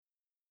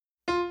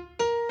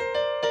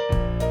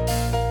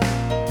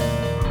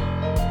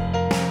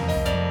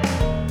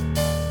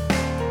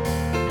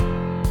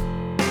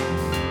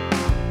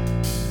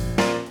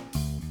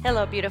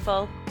Hello,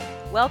 beautiful.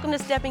 Welcome to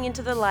Stepping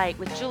into the Light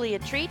with Julia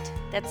Treat.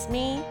 That's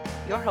me,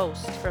 your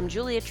host from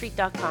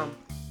juliatreat.com.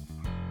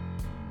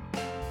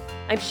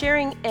 I'm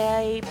sharing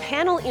a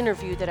panel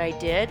interview that I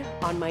did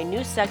on my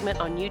new segment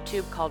on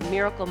YouTube called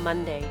Miracle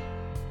Monday.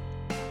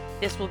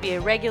 This will be a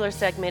regular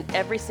segment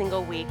every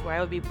single week where I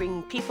will be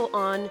bringing people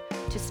on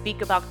to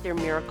speak about their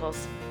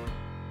miracles.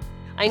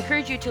 I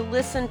encourage you to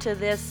listen to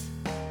this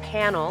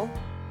panel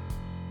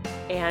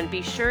and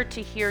be sure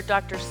to hear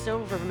Dr.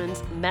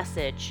 Silverman's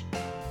message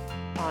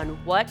on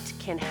what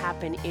can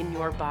happen in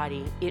your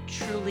body. It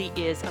truly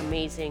is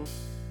amazing.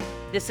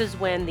 This is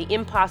when the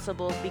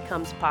impossible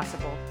becomes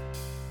possible.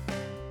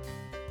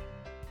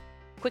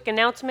 Quick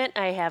announcement,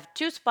 I have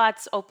 2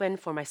 spots open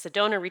for my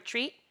Sedona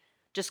retreat.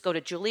 Just go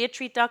to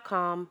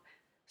juliatreat.com,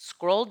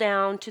 scroll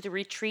down to the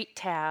retreat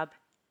tab,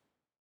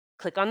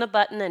 click on the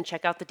button and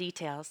check out the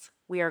details.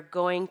 We are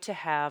going to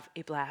have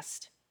a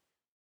blast.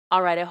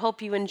 All right, I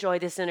hope you enjoy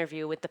this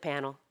interview with the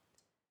panel.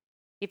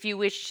 If you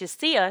wish to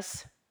see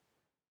us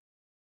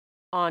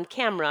on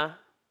camera,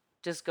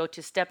 just go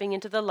to Stepping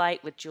into the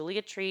Light with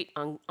Julia Treat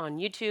on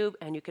YouTube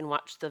and you can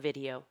watch the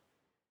video.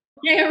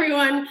 Hey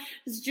everyone,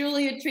 it's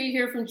Julia Treat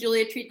here from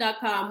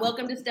juliatreat.com.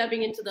 Welcome to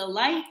Stepping into the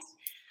Light.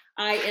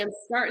 I am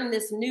starting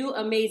this new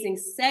amazing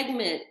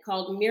segment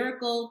called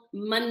Miracle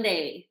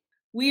Monday.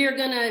 We are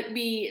going to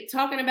be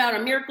talking about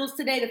our miracles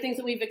today, the things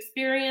that we've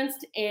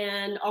experienced,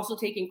 and also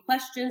taking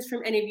questions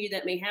from any of you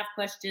that may have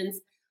questions.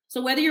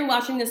 So whether you're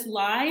watching this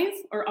live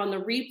or on the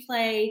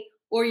replay,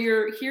 or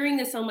you're hearing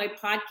this on my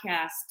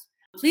podcast,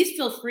 please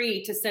feel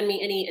free to send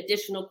me any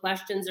additional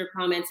questions or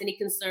comments, any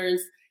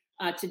concerns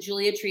to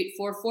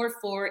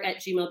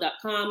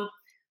juliatreat444@gmail.com.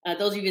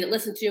 Those of you that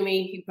listen to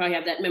me, you probably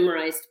have that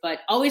memorized, but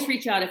always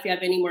reach out if you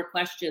have any more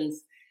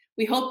questions.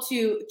 We hope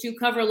to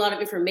cover a lot of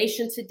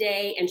information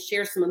today and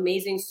share some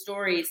amazing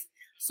stories.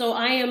 So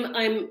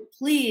I'm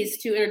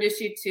pleased to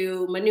introduce you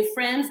to my new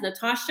friends,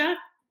 Natasha,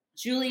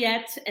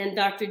 Juliet, and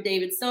Dr.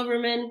 David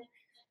Silverman.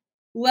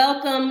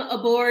 Welcome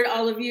aboard,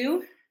 all of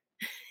you.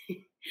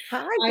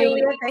 Hi,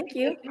 Julia. Thank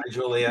you. Hi,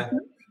 Julia.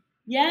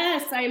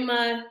 Yes, I'm,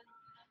 I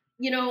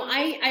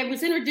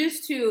was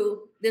introduced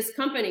to this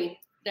company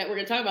that we're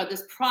going to talk about,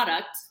 this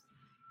product,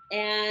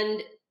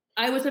 and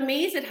I was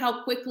amazed at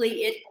how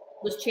quickly it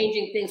was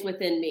changing things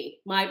within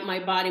me. My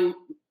body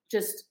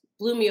just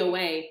blew me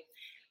away.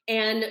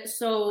 And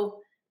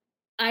so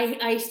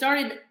I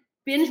started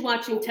binge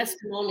watching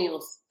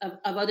testimonials of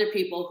other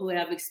people who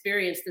have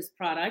experienced this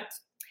product.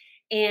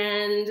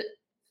 And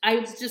I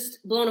was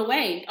just blown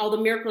away. All the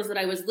miracles that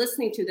I was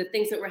listening to, the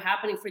things that were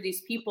happening for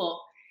these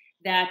people,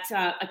 that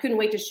I couldn't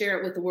wait to share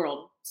it with the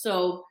world.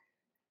 So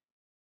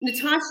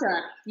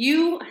Natasha,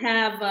 you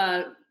have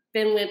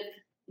been with,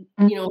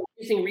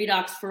 using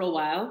Redox for a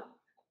while,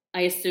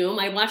 I assume.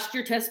 I watched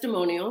your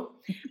testimonial,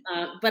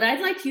 but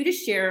I'd like you to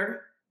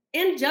share.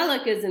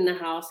 Angelica's in the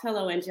house.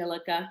 Hello,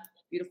 Angelica.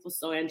 Beautiful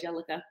soul,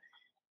 Angelica.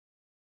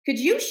 Could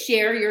you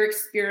share your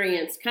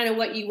experience, kind of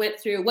what you went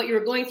through, what you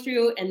were going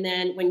through, and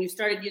then when you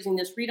started using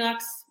this Redox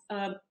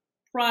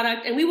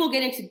product? And we will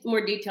get into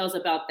more details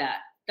about that.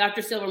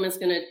 Dr. Silverman's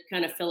going to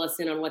kind of fill us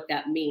in on what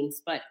that means.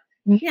 But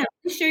yeah,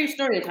 please share your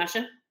story,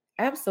 Natasha.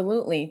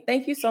 Absolutely.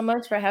 Thank you so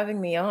much for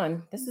having me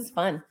on. This is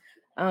fun.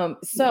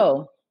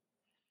 So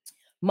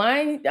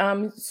my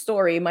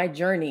story, my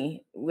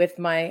journey with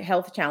my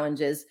health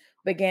challenges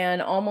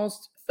began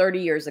almost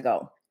 30 years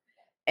ago.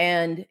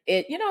 And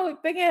it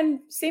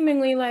began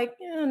seemingly like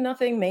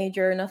nothing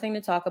major, nothing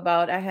to talk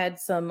about. I had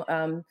some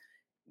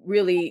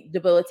really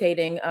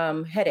debilitating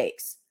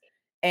headaches.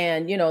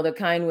 And, the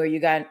kind where you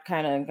got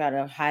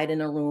to hide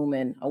in a room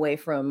and away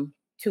from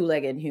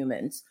two-legged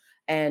humans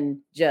and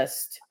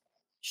just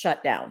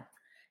shut down.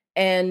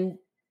 And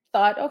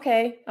thought,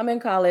 okay, I'm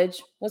in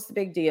college. What's the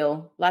big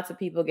deal? Lots of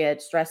people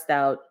get stressed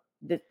out.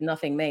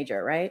 Nothing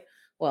major, right?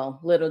 Well,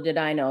 little did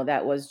I know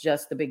that was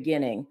just the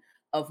beginning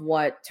of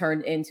what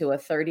turned into a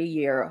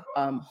 30-year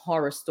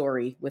horror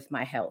story with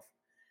my health.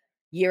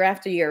 Year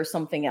after year,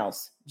 something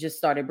else just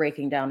started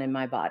breaking down in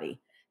my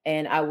body.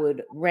 And I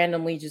would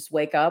randomly just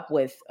wake up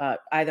with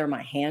either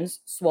my hands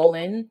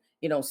swollen,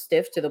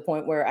 stiff to the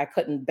point where I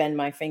couldn't bend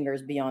my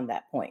fingers beyond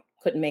that point,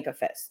 couldn't make a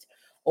fist.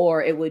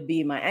 Or it would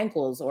be my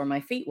ankles or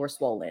my feet were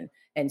swollen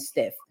and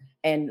stiff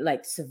and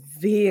like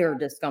severe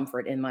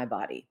discomfort in my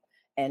body.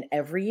 And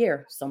every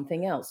year,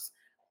 something else.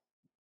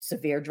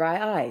 Severe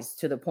dry eyes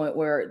to the point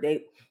where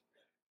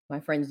my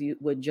friends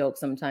would joke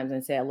sometimes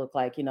and say I look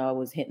like, I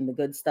was hitting the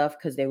good stuff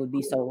because they would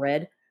be so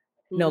red.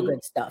 No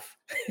good stuff,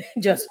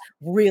 just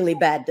really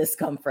bad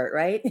discomfort,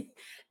 right?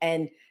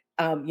 And,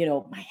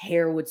 my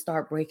hair would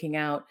start breaking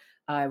out.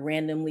 I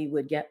randomly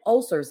would get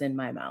ulcers in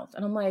my mouth.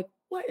 And I'm like,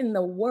 what in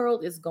the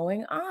world is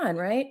going on,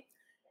 right?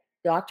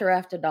 Doctor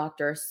after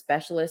doctor,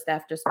 specialist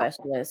after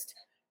specialist.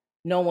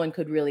 No one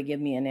could really give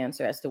me an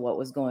answer as to what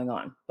was going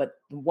on. But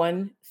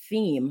one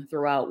theme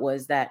throughout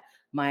was that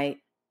my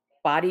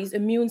body's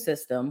immune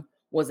system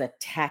was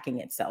attacking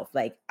itself.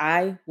 Like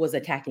I was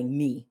attacking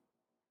me.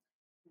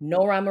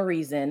 No rhyme or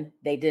reason.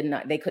 They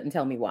couldn't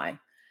tell me why.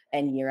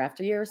 And year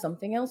after year,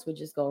 something else would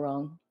just go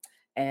wrong.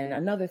 and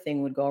another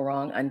thing would go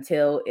wrong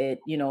until it,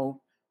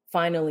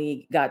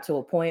 finally got to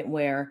a point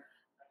where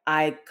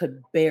I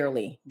could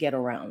barely get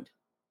around.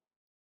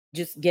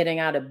 Just getting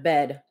out of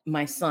bed,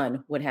 my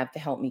son would have to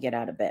help me get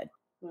out of bed.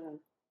 Wow.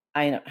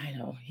 I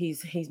know.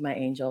 He's my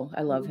angel.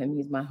 I love Mhm. him.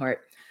 He's my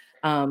heart.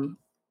 Um,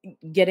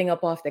 Getting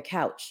up off the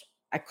couch.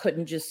 I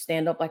couldn't just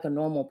stand up like a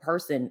normal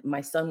person.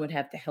 My son would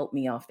have to help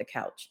me off the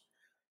couch.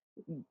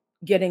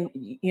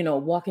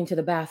 Walking to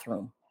the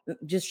bathroom,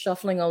 just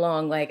shuffling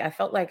along. Like I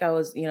felt like I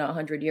was, a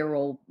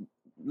 100-year-old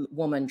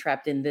woman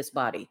trapped in this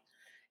body.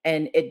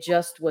 And it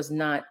just was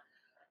not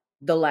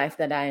the life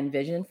that I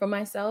envisioned for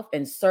myself,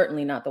 and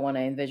certainly not the one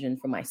I envisioned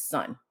for my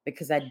son,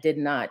 because I did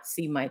not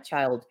see my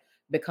child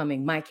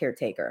becoming my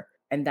caretaker.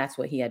 And that's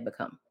what he had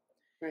become.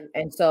 Right.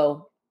 And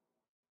so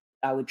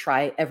I would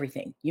try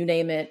everything. You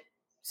name it.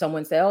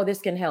 Someone said, "Oh,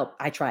 this can help."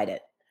 I tried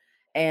it.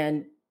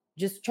 And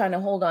just trying to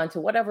hold on to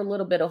whatever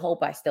little bit of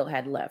hope I still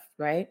had left.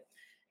 Right.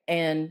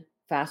 And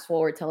fast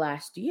forward to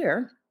last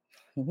year,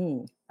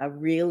 a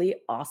really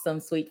awesome,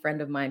 sweet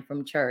friend of mine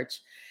from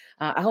church.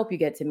 I hope you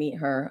get to meet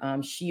her.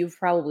 You've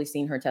probably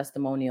seen her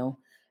testimonial.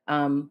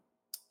 Um,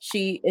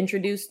 she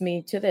introduced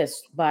me to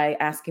this by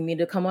asking me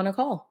to come on a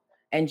call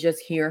and just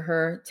hear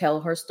her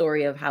tell her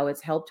story of how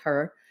it's helped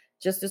her,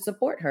 just to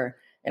support her.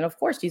 And of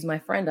course, she's my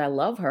friend. I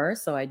love her.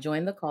 So I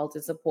joined the call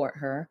to support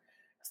her,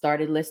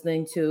 started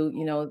listening to,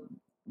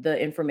 the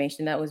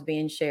information that was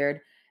being shared.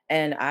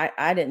 And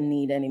I didn't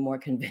need any more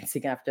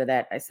convincing after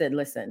that. I said,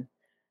 listen,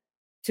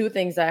 two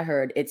things I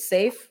heard: it's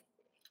safe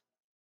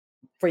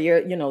for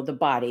your, the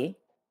body,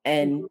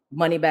 and Mhm.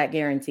 money back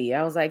guarantee.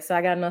 I was like, so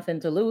I got nothing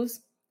to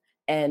lose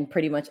and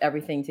pretty much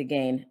everything to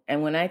gain.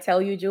 And when I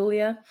tell you,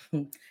 Julia,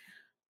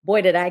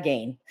 boy, did I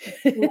gain.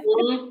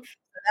 Mhm.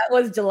 That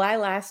was July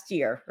last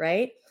year,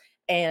 right?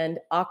 And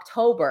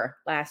October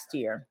last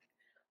year,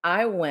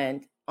 I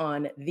went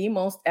on the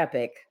most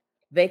epic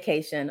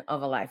vacation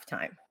of a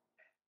lifetime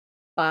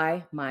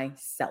by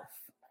myself.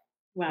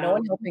 No Wow.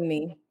 one helping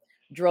me.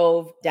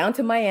 Drove down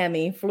to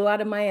Miami, flew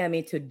out of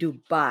Miami to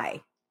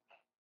Dubai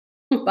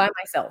by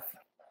myself.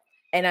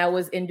 And I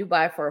was in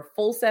Dubai for a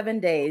full 7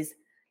 days.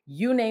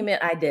 You name it,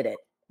 I did it.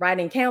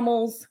 Riding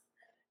camels,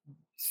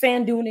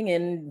 sand duning,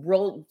 and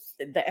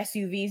the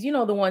SUVs,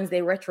 the ones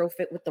they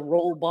retrofit with the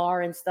roll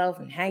bar and stuff,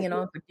 and hanging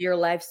on for dear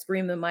life,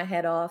 screaming my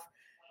head off.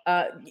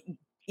 Uh,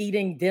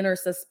 Eating dinner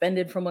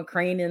suspended from a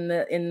crane in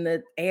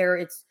the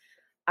air.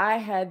 I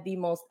had the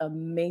most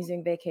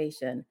amazing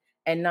vacation,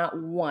 and not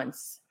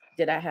once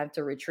did I have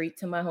to retreat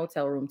to my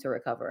hotel room to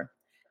recover.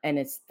 And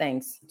it's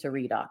thanks to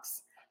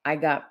Redox. I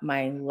got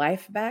my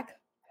life back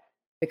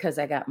because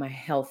I got my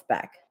health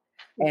back.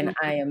 And Mhm.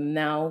 I am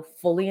now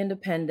fully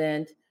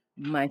independent.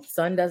 My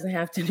son doesn't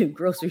have to do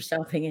grocery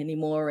shopping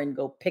anymore and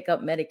go pick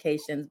up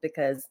medications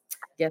because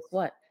guess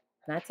what?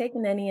 Not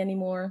taking any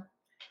anymore.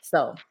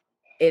 So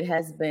it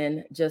has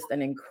been just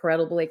an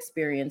incredible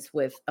experience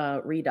with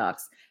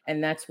Redox.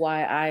 And that's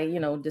why I,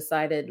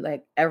 decided,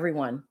 like,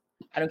 everyone,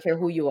 I don't care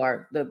who you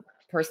are, the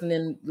person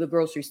in the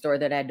grocery store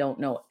that I don't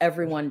know,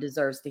 everyone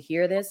deserves to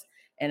hear this.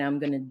 And I'm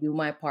going to do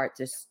my part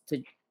to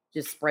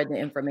just spread the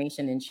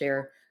information and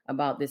share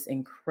about this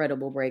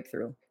incredible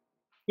breakthrough.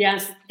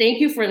 Yes, thank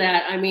you for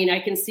that. I mean, I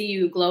can see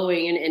you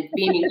glowing and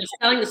beaming, just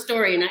telling the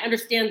story, and I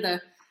understand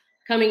the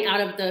coming out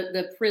of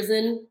the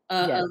prison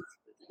Yes. of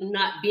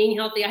not being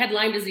healthy. I had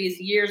Lyme disease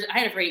years. I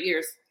had it for 8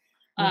 years.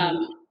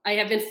 Hmm. I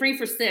have been free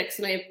for 6,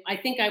 and I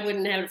think I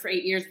wouldn't have it for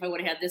 8 years if I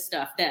would have had this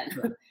stuff then.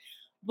 Right.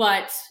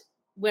 But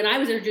when I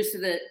was introduced to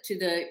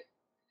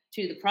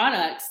the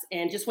products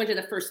and just went to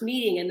the first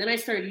meeting, and then I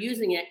started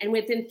using it, and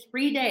within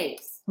 3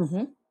 days,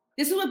 Hmm.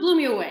 this is what blew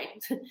me away.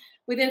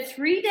 Within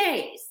 3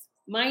 days,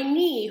 my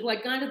knee, who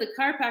I'd gone to the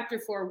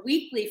chiropractor for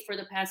weekly for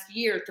the past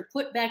year to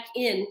put back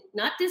in,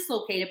 not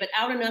dislocated, but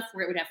out enough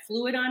where it would have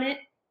fluid on it.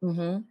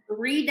 Hmm.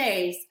 3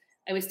 days,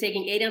 I was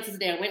taking 8 ounces a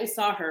day. I went and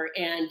saw her,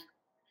 and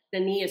the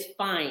knee is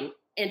fine.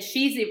 And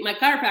my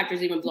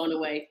chiropractor's even blown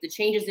away, the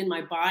changes in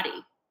my body.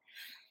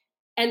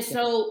 And Yeah,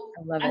 so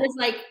I love I it. was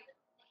like,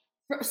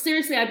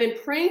 seriously, I've been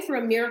praying for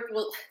a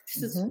miracle.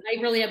 Hmm.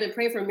 I really have been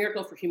praying for a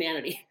miracle for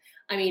humanity.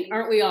 I mean,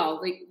 aren't we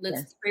all? Like, let's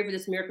Yes. pray for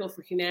this miracle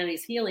for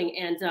humanity's healing.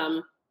 And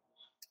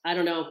I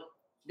don't know,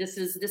 this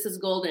is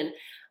golden.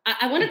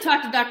 I want to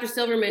talk to Dr.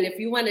 Silverman if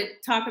you want to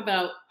talk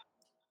about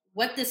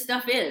what this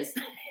stuff is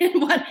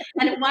and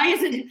why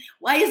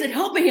is it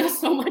helping us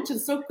so much and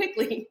so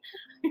quickly.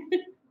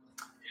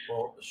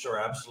 Well, sure,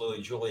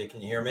 absolutely. Julia,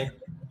 can you hear me?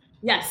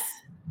 Yes.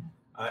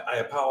 I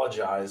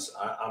apologize.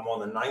 I'm on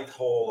the ninth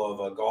hole of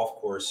a golf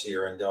course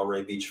here in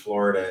Delray Beach,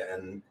 Florida,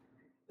 and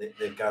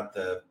they've got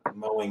the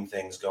mowing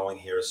things going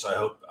here.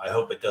 So I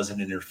hope it doesn't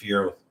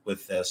interfere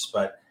with this.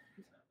 But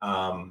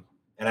and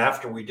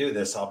after we do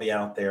this, I'll be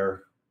out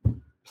there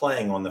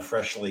playing on the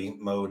freshly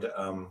mowed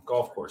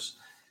golf course.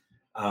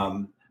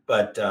 And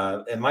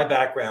my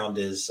background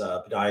is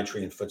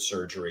podiatry and foot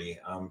surgery.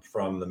 I'm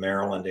from the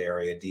Maryland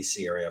area,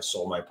 DC area. I've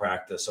sold my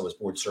practice. I was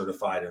board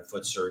certified in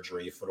foot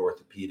surgery, foot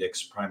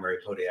orthopedics, primary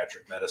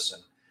podiatric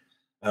medicine.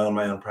 I own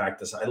my own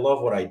practice. I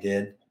love what I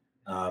did,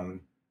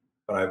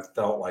 but but I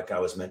felt like I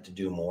was meant to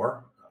do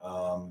more.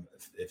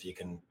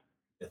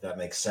 If that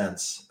makes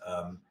sense.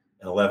 And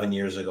 11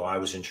 years ago, I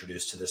was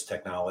introduced to this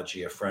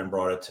technology. A friend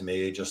brought it to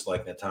me, just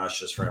like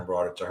Natasha's friend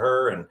brought it to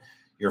her, and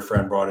your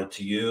friend brought it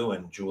to you,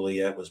 and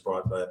Juliet was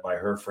brought by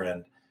her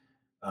friend.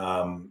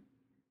 And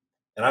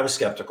I was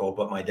skeptical,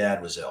 but my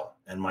dad was ill,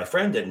 and my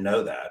friend didn't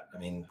know that. I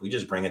mean, we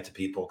just bring it to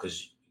people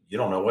because you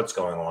don't know what's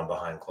going on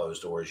behind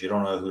closed doors. You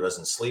don't know who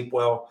doesn't sleep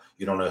well.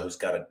 You don't know who's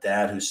got a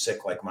dad who's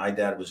sick, like my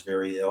dad was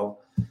very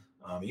ill.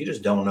 You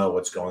just don't know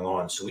what's going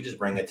on. So we just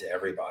bring it to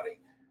everybody.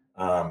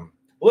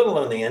 Let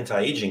alone the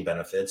anti-aging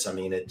benefits. I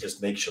mean, it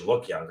just makes you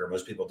look younger.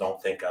 Most people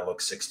don't think I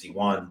look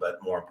 61, but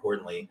more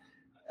importantly,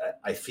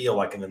 I feel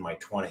like I'm in my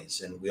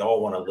 20s, and we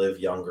all want to live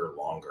younger,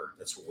 longer.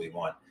 That's what we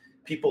want.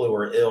 People who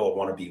are ill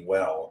want to be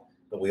well,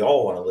 but we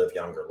all want to live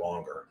younger,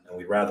 longer, and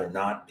we'd rather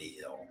not be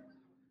ill.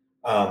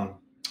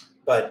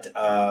 But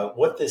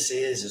what this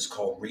is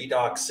called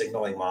redox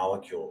signaling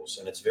molecules,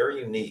 and it's very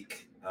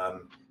unique.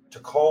 To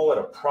call it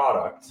a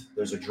product,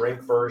 there's a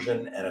drink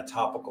version and a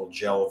topical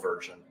gel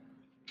version.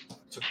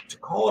 To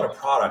call it a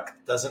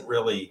product doesn't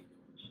really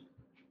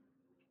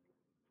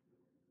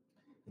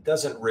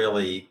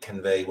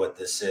convey what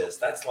this is.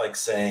 That's like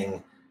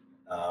saying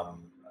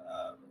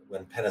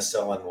when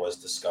penicillin was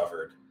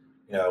discovered,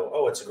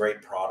 oh, it's a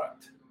great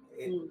product.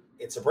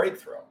 It's a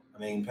breakthrough. I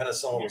mean,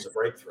 penicillin was a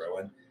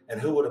breakthrough,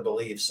 and who would have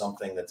believed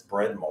something that's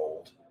bread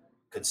mold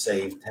could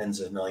save tens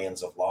of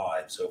millions of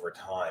lives over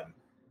time?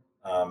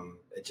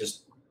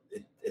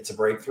 It's a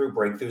breakthrough.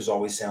 Breakthroughs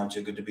always sound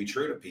too good to be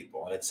true to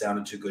people, and it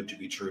sounded too good to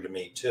be true to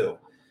me too.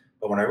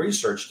 But when I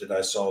researched it,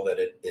 I saw that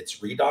it's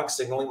redox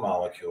signaling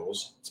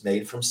molecules. It's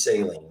made from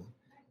saline,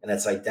 and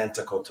it's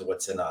identical to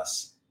what's in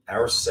us.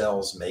 Our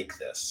cells make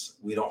this.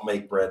 We don't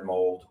make bread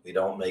mold. We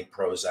don't make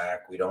Prozac.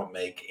 We don't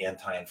make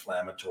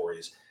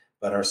anti-inflammatories,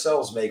 but our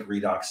cells make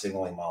redox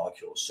signaling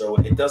molecules. So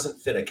it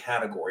doesn't fit a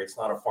category. It's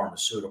not a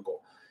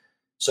pharmaceutical.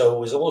 So it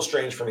was a little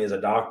strange for me as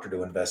a doctor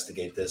to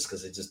investigate this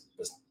because it just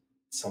was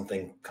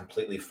something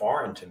completely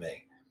foreign to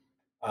me.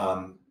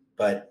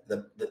 But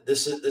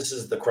this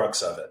is the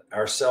crux of it.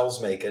 Our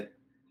cells make it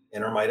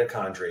in our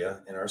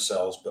mitochondria, in our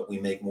cells, but we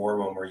make more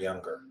when we're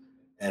younger.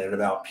 And at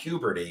about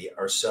puberty,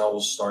 our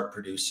cells start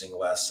producing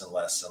less and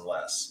less and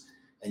less.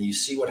 And you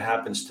see what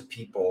happens to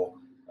people.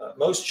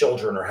 Most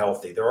children are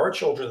healthy. There are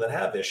children that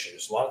have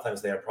issues. A lot of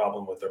times they have a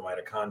problem with their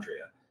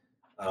mitochondria.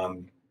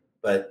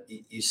 But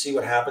you see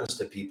what happens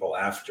to people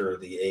after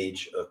the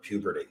age of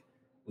puberty.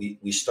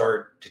 We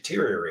start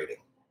deteriorating.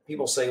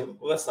 People say,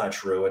 well, that's not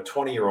true. A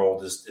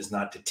 20-year-old is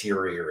not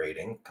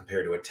deteriorating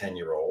compared to a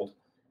 10-year-old,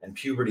 and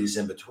puberty is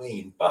in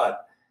between.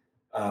 But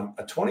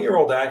a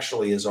 20-year-old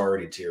actually is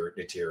already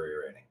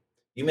deteriorating.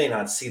 You may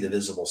not see the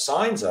visible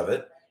signs of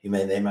it.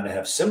 They might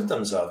have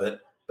symptoms of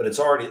it, but it's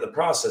already, the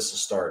process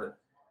has started.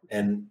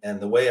 And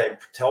the way I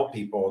tell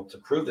people to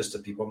prove this to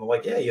people, I'm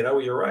like, yeah,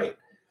 you're right.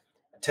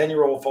 A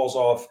 10-year-old falls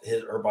off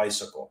her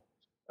bicycle,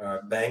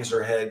 bangs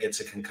her head, gets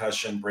a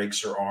concussion,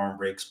 breaks her arm,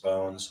 breaks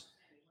bones.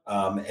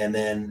 And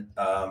then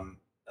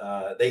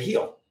they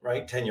heal,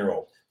 right?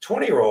 10-year-old.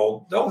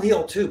 20-year-old, they'll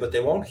heal too, but they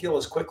won't heal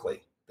as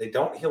quickly. They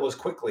don't heal as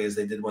quickly as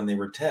they did when they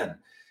were 10.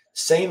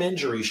 Same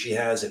injury she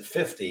has at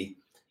 50,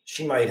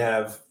 she might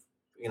have,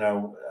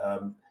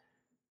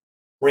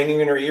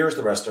 ringing in her ears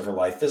the rest of her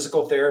life,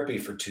 physical therapy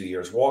for 2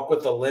 years, walk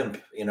with a limp.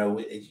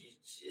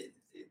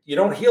 You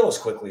don't heal as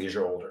quickly as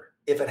you're older.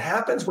 If it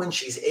happens when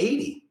she's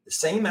 80, the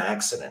same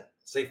accident,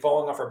 say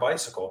falling off her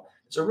bicycle,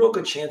 there's a real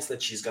good chance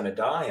that she's going to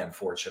die,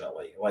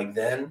 unfortunately, like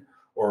then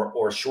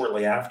or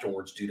shortly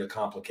afterwards due to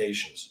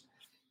complications.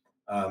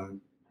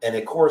 And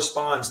it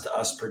corresponds to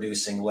us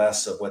producing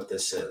less of what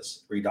this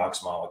is,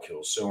 redox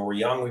molecules. So when we're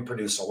young, we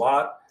produce a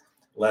lot,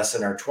 less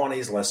in our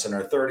 20s, less in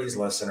our 30s,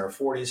 less in our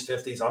 40s,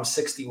 50s. I'm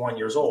 61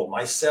 years old.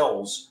 My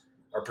cells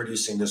are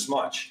producing this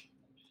much,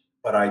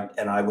 but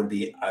I would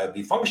be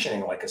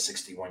functioning like a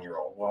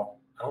 61-year-old. Well,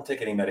 I don't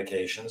take any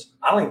medications.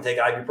 I don't even take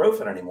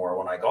ibuprofen anymore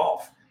when I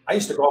golf. I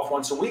used to golf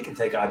once a week and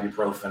take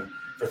ibuprofen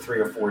for 3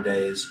 or 4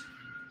 days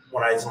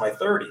when I was in my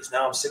 30s.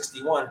 Now I'm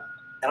 61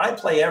 and I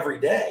play every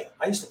day.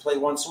 I used to play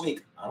once a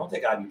week. I don't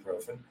take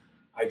ibuprofen.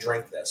 I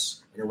drink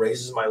this, and it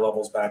raises my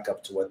levels back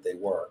up to what they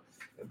were.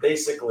 And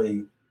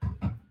basically,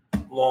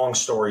 long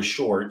story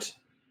short,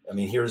 I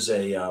mean, here's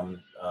a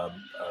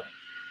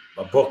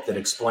book that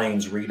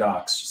explains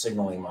redox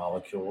signaling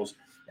molecules,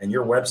 and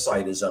your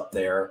website is up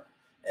there,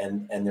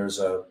 and there's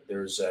a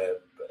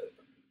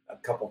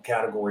couple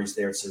categories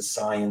there. It says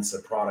science, a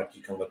product.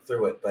 You can look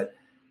through it,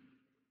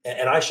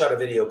 and I shot a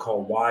video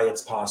called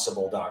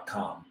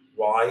whyitspossible.com.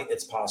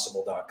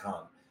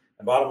 Whyitspossible.com.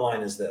 And bottom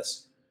line is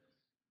this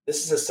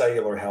is a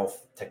cellular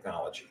health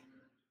technology.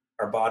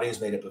 Our body is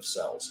made up of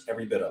cells.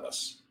 Every bit of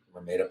us,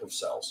 we're made up of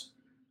cells,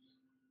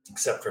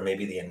 except for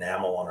maybe the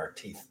enamel on our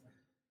teeth.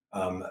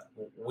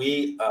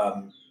 We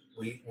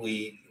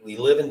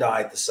live and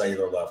die at the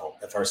cellular level.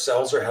 If our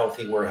cells are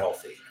healthy, we're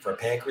healthy. If our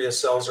pancreas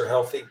cells are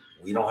healthy,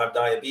 we don't have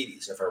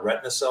diabetes. If our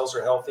retina cells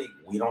are healthy,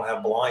 we don't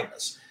have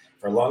blindness.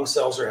 If our lung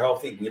cells are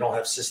healthy, we don't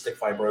have cystic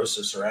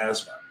fibrosis or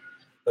asthma.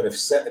 But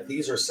if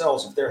these are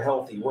cells, if they're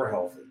healthy, we're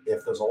healthy.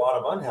 If there's a lot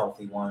of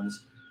unhealthy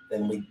ones,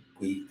 then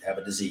we have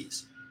a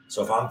disease.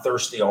 So if I'm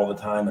thirsty all the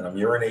time and I'm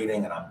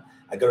urinating and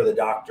I go to the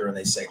doctor and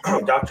they say,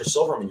 oh, Dr.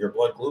 Silverman, your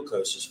blood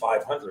glucose is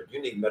 500.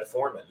 You need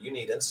metformin. You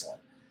need insulin.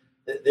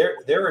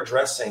 They're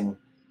addressing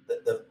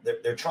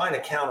they're trying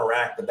to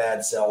counteract the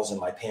bad cells in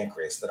my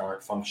pancreas that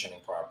aren't functioning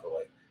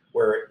properly.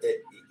 Where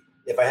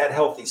if I had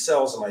healthy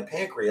cells in my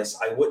pancreas,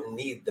 I wouldn't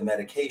need the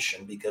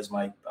medication because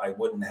I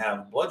wouldn't have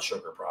a blood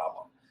sugar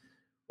problem.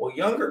 Well,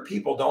 younger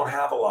people don't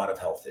have a lot of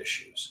health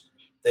issues.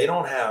 They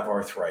don't have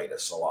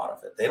arthritis, a lot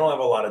of it. They don't have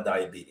a lot of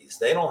diabetes.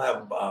 They don't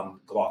have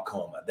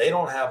glaucoma. They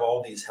don't have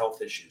all these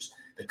health issues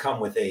that come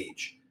with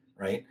age,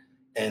 right?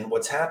 And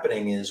what's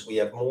happening is we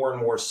have more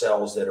and more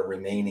cells that are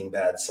remaining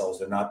bad cells.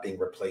 They're not being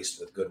replaced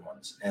with good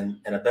ones. And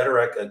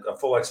a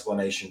full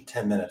explanation,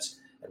 10 minutes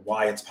at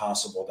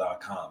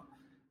whyitspossible.com.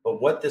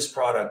 But what this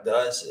product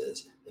does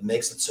is it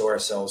makes it so our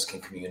cells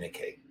can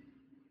communicate.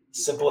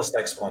 Simplest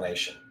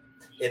explanation.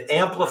 It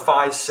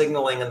amplifies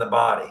signaling in the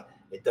body.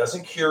 It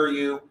doesn't cure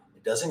you.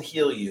 It doesn't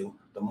heal you.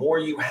 The more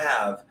you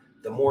have,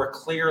 the more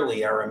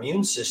clearly our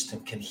immune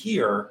system can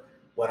hear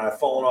when I've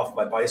fallen off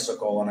my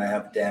bicycle and I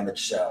have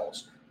damaged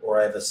cells, or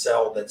I have a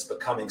cell that's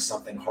becoming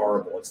something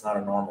horrible. It's not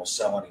a normal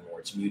cell anymore.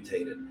 It's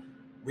mutated.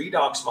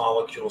 Redox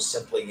molecules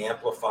simply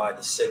amplify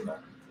the signal.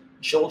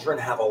 Children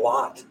have a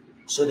lot.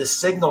 So the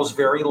signal is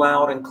very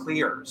loud and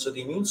clear. So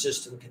the immune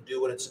system can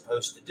do what it's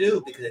supposed to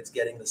do because it's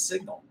getting the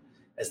signal.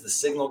 As the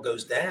signal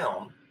goes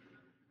down,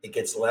 it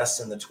gets less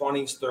in the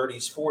 20s,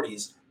 30s,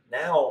 40s.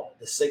 Now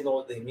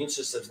the immune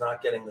system's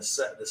not getting the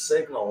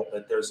signal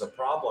that there's a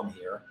problem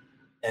here.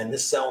 And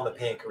this cell in the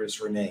pancreas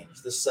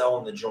remains. This cell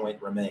in the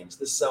joint remains.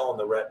 This cell in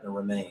the retina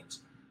remains.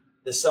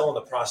 This cell in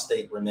the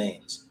prostate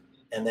remains.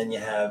 And then you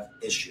have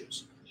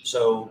issues.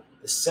 So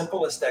the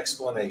simplest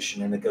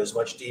explanation, and it goes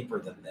much deeper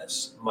than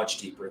this,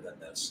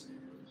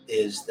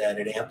 is that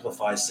it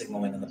amplifies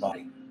signaling in the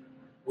body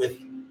with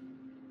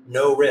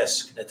no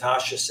risk.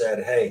 Natasha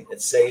said, hey,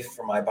 it's safe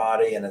for my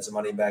body and it's a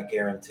money back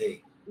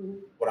guarantee. Mm-hmm.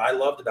 What I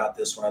loved about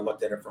this when I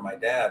looked at it for my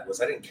dad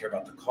was I didn't care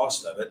about the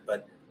cost of it,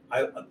 but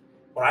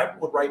when I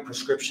would write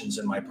prescriptions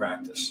in my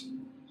practice,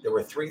 there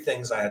were three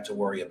things I had to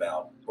worry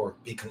about or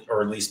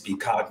at least be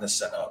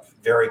cognizant of,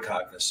 very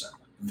cognizant,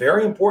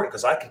 very important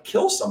because I could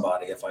kill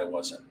somebody if I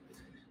wasn't.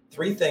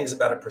 Three things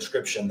about a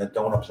prescription that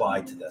don't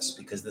apply to this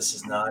because this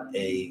is not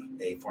a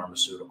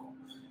pharmaceutical.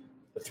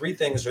 The three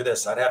things are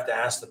this. I'd have to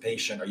ask the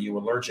patient, are you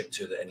allergic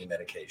to any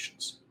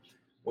medications?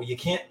 Well, you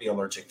can't be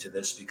allergic to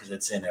this because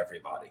it's in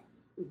everybody,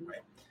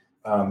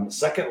 right?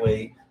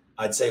 Secondly,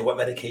 I'd say, what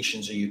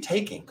medications are you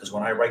taking? Because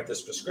when I write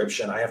this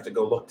prescription, I have to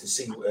go look to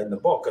see in the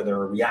book, are there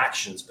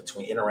reactions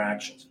between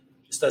interactions?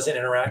 This doesn't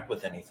interact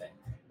with anything.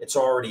 It's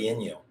already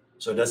in you.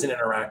 So it doesn't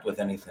interact with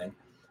anything.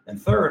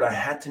 And third, I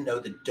had to know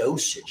the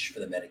dosage for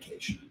the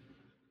medication.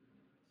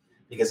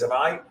 Because if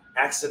I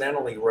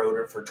accidentally wrote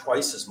it for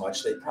twice as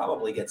much, they'd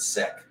probably get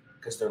sick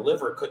because their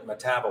liver couldn't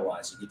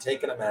metabolize it. You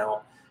take an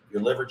amount,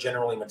 your liver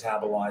generally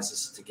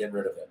metabolizes to get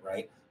rid of it,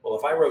 right? Well,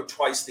 if I wrote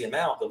twice the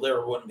amount, the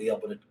liver wouldn't be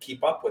able to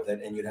keep up with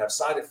it and you'd have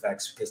side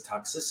effects because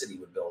toxicity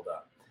would build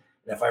up.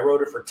 And if I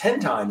wrote it for 10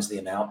 times the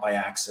amount by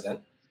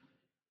accident,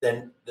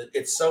 then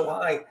it's so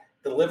high,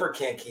 the liver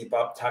can't keep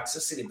up,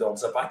 toxicity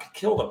builds up. I could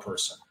kill the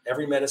person.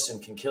 Every medicine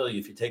can kill you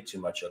if you take too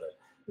much of it.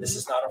 This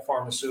is not a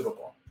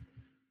pharmaceutical.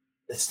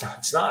 It's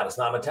not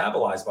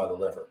metabolized by the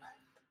liver.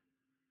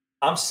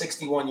 I'm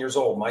 61 years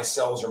old. My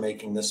cells are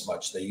making this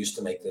much. They used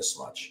to make this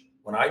much.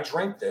 When I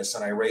drink this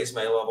and I raise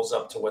my levels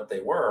up to what they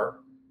were,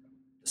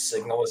 the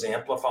signal is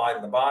amplified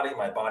in the body.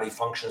 My body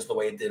functions the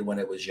way it did when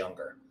it was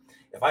younger.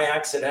 If I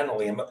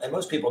accidentally, and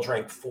most people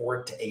drink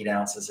 4 to 8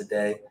 ounces a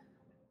day,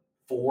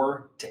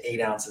 4 to 8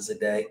 ounces a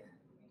day.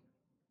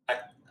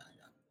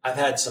 I've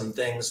had some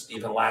things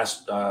even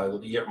last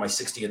year, my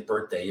 60th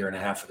birthday, a year and a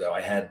half ago,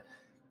 I had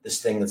this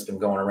thing that's been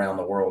going around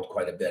the world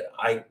quite a bit.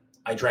 I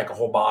drank a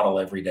whole bottle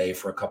every day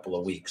for a couple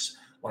of weeks.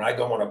 When I'm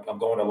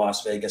going to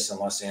Las Vegas and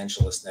Los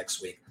Angeles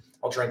next week,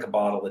 I'll drink a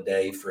bottle a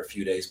day for a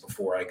few days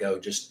before I go,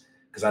 just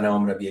because I know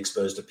I'm going to be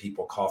exposed to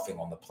people coughing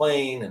on the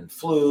plane and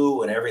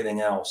flu and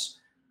everything else.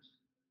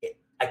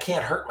 I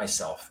can't hurt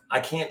myself. I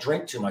can't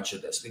drink too much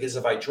of this because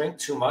if I drink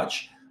too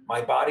much,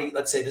 my body,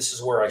 let's say this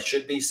is where I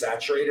should be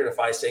saturated. If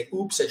I say,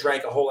 oops, I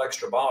drank a whole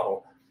extra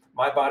bottle,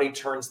 my body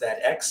turns that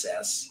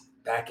excess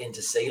back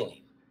into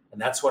saline. And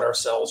that's what our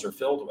cells are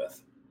filled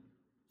with.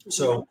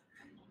 So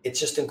it's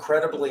just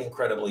incredibly,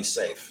 incredibly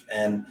safe.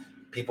 And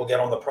people get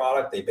on the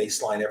product, they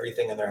baseline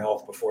everything in their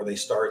health before they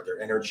start,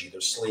 their energy,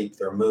 their sleep,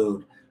 their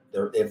mood,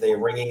 if they're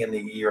ringing in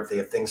the ear, if they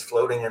have things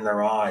floating in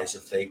their eyes,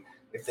 if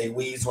they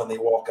wheeze when they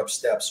walk up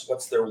steps,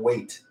 what's their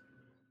weight?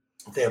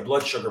 If they have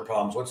blood sugar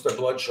problems, what's their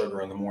blood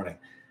sugar in the morning?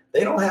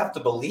 They don't have to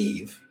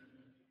believe.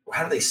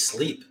 How do they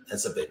sleep?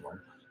 That's a big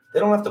one. They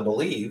don't have to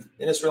believe.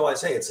 They just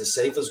realize, hey, it's as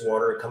safe as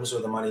water. It comes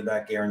with a money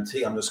back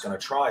guarantee. I'm just going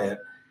to try it.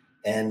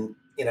 And,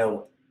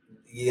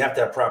 you have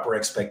to have proper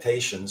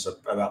expectations.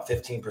 About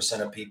 15%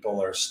 of people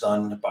are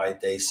stunned by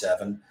day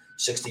 7.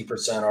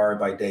 60% are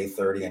by day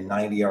 30, and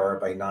 90 are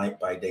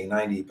by day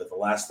 90. But the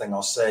last thing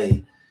I'll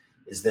say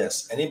is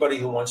this: anybody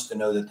who wants to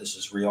know that this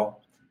is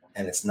real,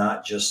 and it's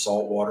not just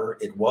salt water,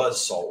 it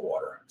was salt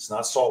water. It's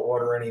not salt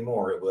water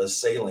anymore. It was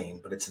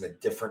saline, but it's in a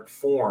different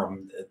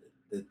form.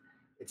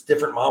 It's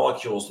different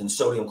molecules than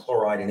sodium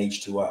chloride and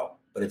H2O,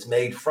 but it's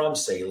made from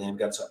saline.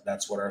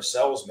 That's what our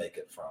cells make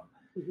it from.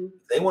 Mm-hmm.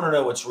 If they want to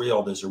know what's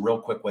real, there's a real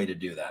quick way to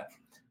do that.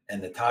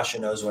 And Natasha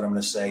knows what I'm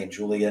going to say, and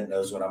Juliet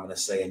knows what I'm going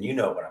to say, and you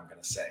know what I'm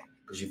going to say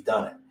because you've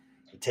done it.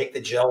 You take the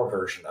gel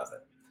version of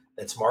it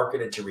that's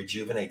marketed to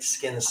rejuvenate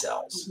skin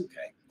cells.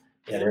 Okay.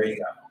 Yeah, there you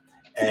go.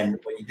 And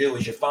what you do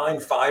is you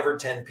find 5 or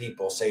 10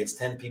 people, say it's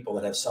 10 people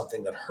that have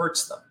something that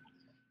hurts them.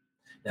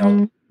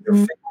 Now, their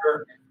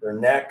finger, their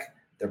neck,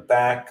 their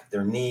back,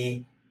 their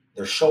knee,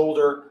 their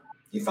shoulder,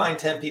 you find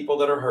 10 people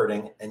that are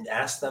hurting and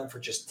ask them for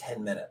just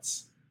 10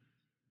 minutes.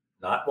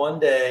 Not one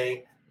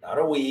day, not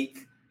a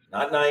week,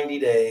 not 90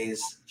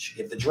 days. You should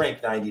give the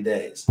drink 90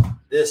 days.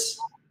 This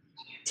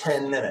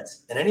 10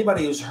 minutes. And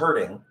anybody who's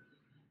hurting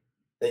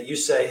that you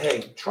say,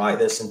 hey, try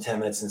this in 10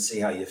 minutes and see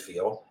how you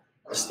feel.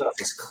 The stuff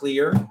is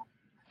clear.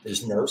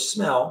 There's no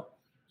smell.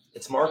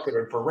 It's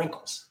marketed for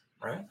wrinkles,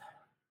 right?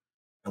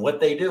 And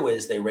what they do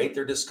is they rate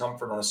their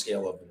discomfort on a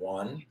scale of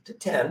 1 to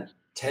 10,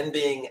 10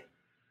 being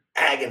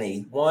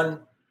agony,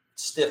 1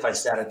 stiff, I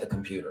sat at the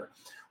computer,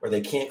 or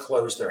they can't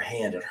close their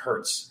hand, it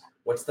hurts.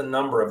 What's the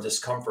number of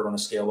discomfort on a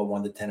scale of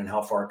 1 to 10, and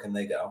how far can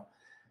they go?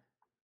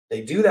 They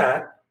do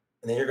that,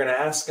 and then you're going to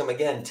ask them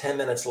again 10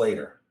 minutes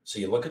later. So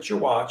you look at your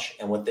watch,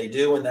 and what they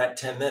do in that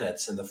 10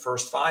 minutes, in the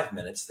first 5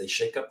 minutes, they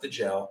shake up the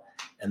gel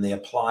and they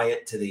apply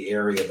it to the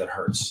area that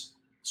hurts.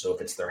 So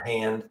if it's their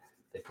hand,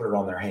 they put it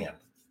on their hand,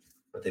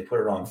 but they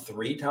put it on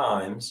 3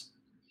 times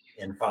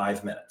in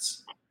 5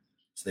 minutes.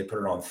 So they put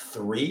it on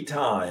 3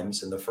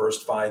 times in the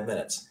first 5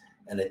 minutes.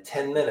 And at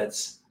 10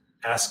 minutes,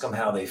 ask them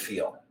how they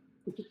feel.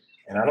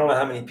 And I don't know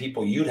how many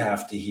people you'd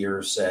have to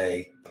hear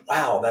say,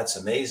 wow, that's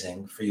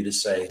amazing, for you to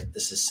say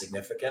this is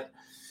significant.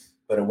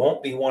 But it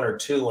won't be 1 or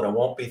 2, and it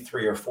won't be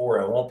 3 or 4,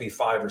 it won't be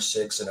 5 or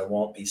 6, and it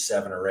won't be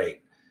 7 or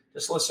 8.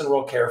 Just listen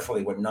real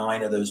carefully what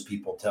 9 of those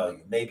people tell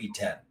you, maybe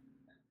 10,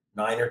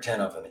 9 or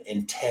 10 of them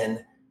in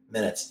 10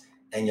 minutes.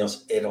 And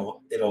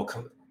it'll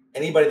come.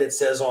 Anybody that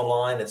says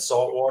online it's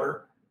salt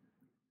water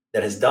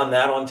that has done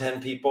that on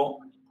 10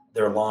 people,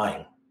 they're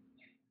lying.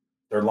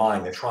 They're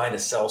lying. They're trying to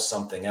sell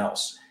something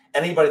else.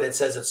 Anybody that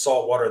says it's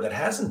salt water that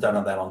hasn't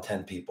done that on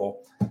 10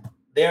 people,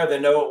 they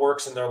know it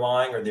works and they're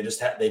lying, or they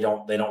just they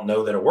don't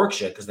know that it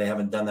works yet because they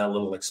haven't done that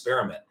little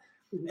experiment.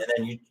 Mm-hmm. And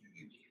then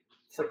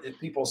if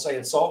people say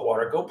it's salt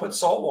water, go put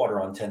salt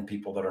water on 10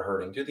 people that are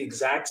hurting. Do the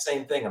exact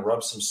same thing and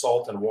rub some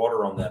salt and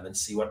water on them and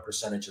see what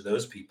percentage of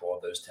those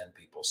 10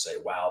 people say,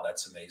 wow,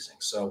 that's amazing.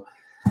 So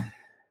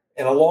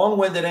in a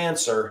long-winded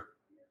answer,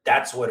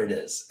 that's what it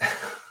is.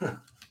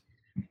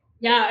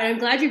 Yeah, I'm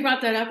glad you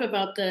brought that up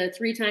about the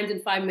 3 times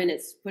in 5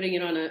 minutes, putting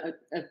it on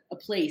a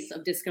place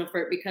of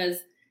discomfort, because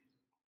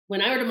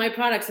when I ordered my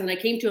products and I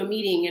came to a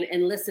meeting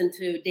and listened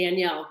to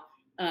Danielle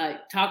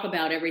talk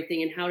about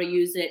everything and how to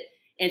use it,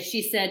 and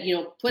she said,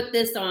 put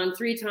this on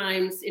 3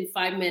 times in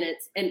 5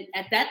 minutes. And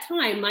at that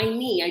time, my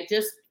knee, I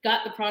just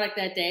got the product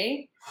that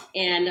day,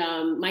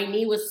 and my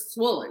knee was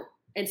swollen.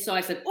 And so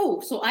I said,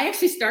 so I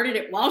actually started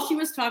it while she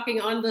was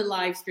talking on the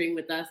live stream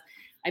with us.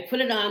 I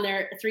put it on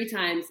there 3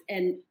 times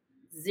and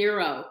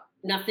 0,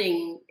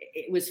 nothing.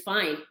 It was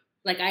fine.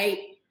 Like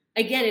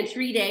again, in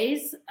 3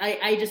 days,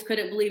 I just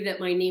couldn't believe that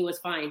my knee was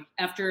fine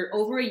after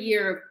over a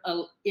year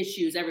of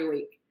issues every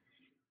week.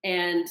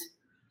 And,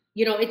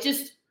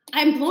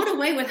 I'm blown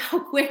away with how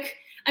quick.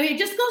 I mean, it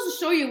just goes to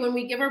show you, when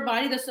we give our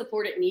body the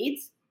support it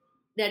needs,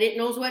 that it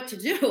knows what to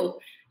do.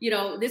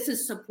 This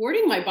is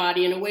supporting my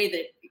body in a way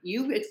that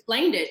you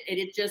explained it. And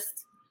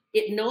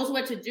it knows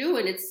what to do,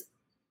 and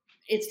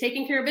it's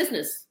taking care of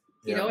business.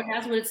 It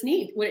has what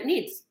it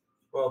needs.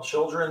 Well,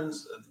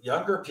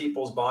 younger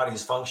people's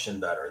bodies function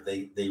better.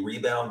 They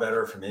rebound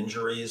better from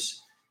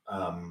injuries.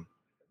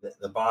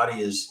 The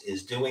body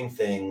is doing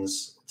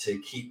things to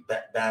keep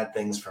bad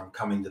things from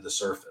coming to the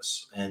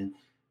surface. And,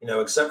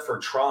 except for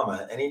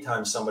trauma,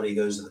 anytime somebody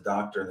goes to the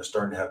doctor and they're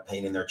starting to have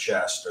pain in their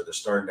chest, or they're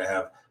starting to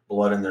have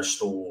blood in their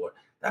stool,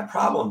 that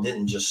problem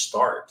didn't just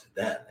start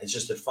then. It's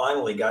just it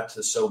finally got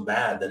to so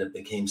bad that it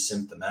became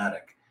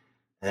symptomatic.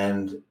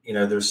 And,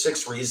 there's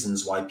 6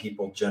 reasons why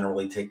people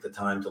generally take the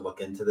time to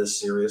look into this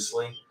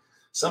seriously.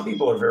 Some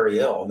people are very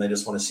ill and they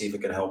just want to see if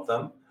it can help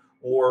them,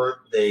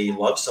 or they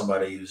love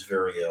somebody who's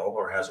very ill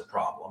or has a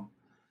problem,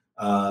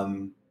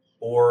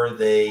 or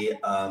they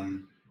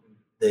want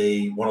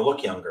to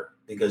look younger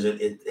because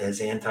it has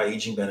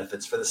anti-aging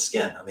benefits for the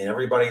skin. I mean,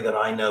 everybody that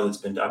I know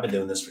I've been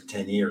doing this for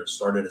 10 years,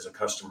 started as a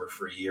customer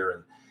for a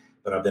year,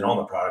 but I've been on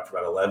the product for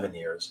about 11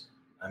 years.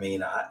 I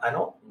mean, I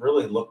don't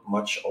really look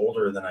much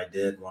older than I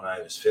did when I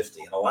was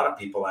 50. And a lot of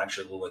people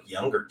actually will look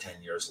younger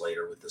 10 years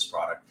later with this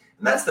product.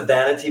 And that's the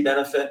vanity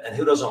benefit. And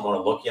who doesn't want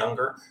to look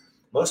younger?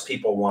 Most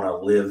people want to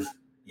live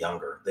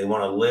younger. They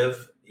want to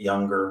live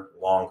younger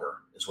longer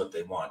is what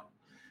they want.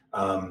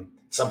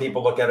 Some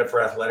people look at it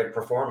for athletic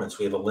performance.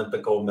 We have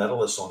Olympic gold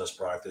medalists on this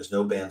product. There's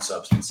no banned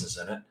substances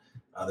in it.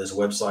 There's a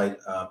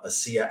website,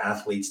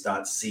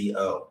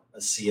 ASEAathletes.co,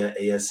 ASEA,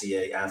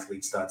 A-S-E-A,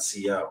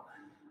 athletes.co.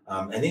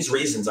 And these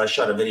reasons, I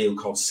shot a video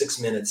called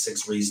 6 minutes,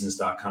 6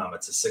 reasons.com.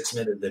 It's a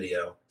 6-minute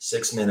video,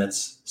 6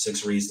 minutes,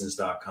 6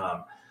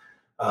 reasons.com.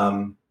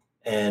 Some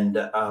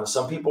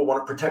people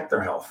want to protect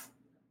their health.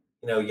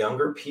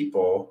 Younger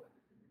people,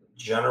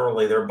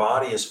 generally their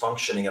body is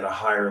functioning at a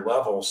higher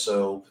level.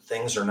 So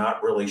things are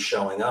not really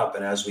showing up.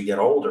 And as we get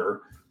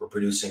older, we're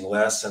producing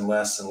less and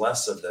less and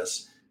less of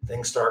this.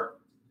 Things start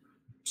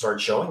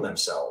showing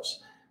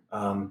themselves.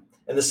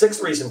 And the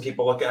sixth reason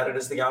people look at it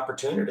is the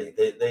opportunity.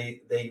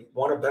 They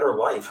want a better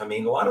life. I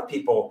mean, a lot of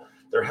people,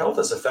 their health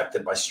is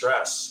affected by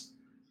stress,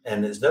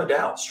 and there's no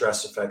doubt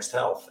stress affects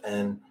health.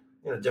 And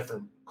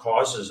different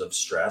causes of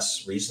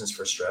stress, reasons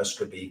for stress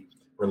could be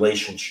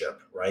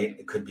relationship, right?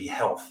 It could be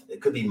health.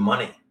 It could be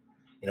money.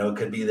 It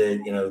could be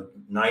that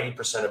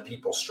 90% of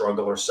people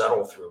struggle or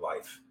settle through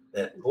life.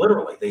 That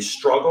literally they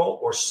struggle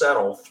or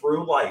settle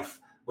through life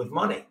with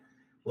money,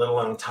 let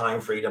alone time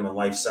freedom and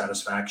life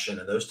satisfaction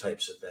and those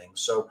types of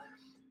things. So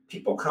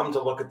people come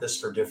to look at this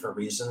for different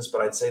reasons,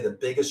 but I'd say the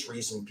biggest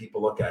reason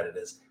people look at it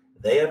is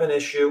they have an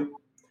issue.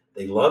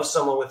 They love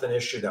someone with an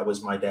issue. That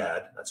was my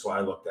dad. That's why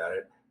I looked at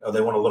it. Oh,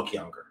 they want to look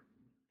younger.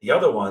 The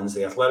other ones,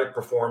 the athletic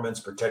performance,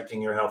 protecting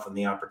your health, and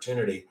the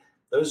opportunity,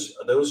 those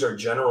are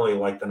generally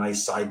like the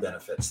nice side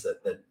benefits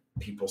that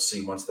people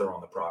see once they're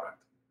on the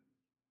product.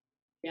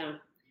 Yeah.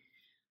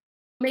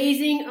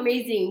 Amazing.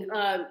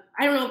 I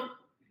don't know.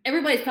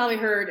 Everybody's probably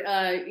heard,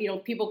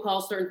 people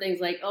call certain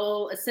things like,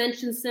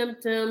 ascension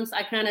symptoms.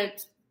 I kind of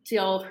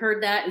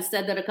heard that and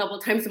said that a couple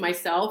of times to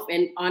myself.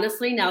 And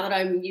honestly, now that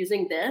I'm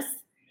using this,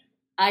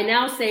 I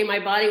now say my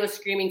body was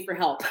screaming for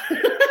help.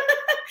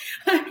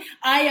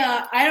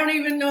 I don't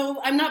even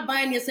know. I'm not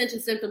buying the ascension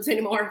symptoms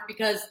anymore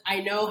because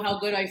I know how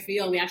good I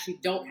feel. And we actually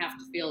don't have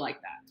to feel like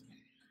that.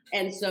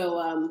 And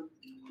so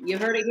you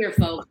heard it here,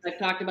 folks. I've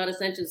talked about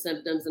ascension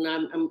symptoms, and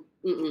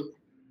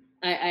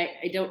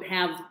I don't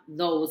have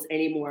those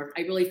anymore.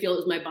 I really feel it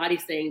was my body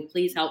saying,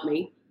 please help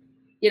me.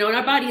 And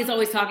our body is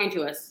always talking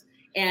to us.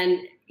 And,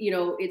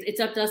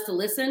 it's up to us to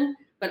listen,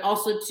 but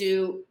also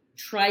to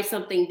try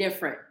something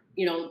different.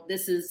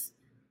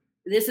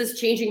 This is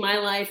changing my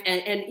life.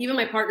 And even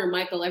my partner,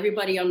 Michael,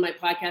 everybody on my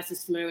podcast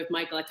is familiar with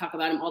Michael. I talk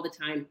about him all the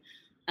time.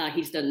 He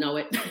just doesn't know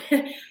it.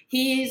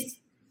 He's,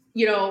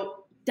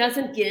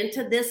 doesn't get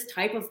into this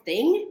type of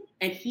thing.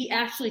 And he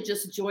actually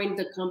just joined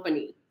the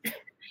company.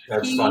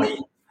 That's funny.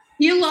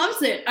 He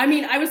loves it. I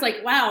mean, I was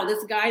like, wow,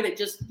 this guy that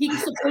he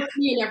supports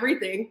me in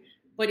everything.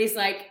 But he's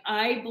like,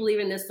 I believe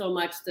in this so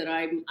much that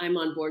I'm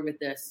on board with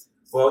this.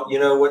 Well, you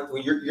know what?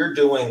 You're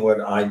doing what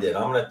I did.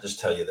 I'm going to just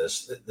tell you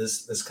this.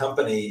 This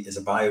company is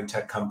a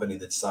biotech company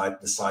that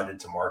decided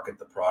to market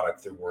the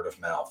product through word of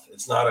mouth.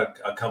 It's not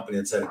a company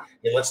that said,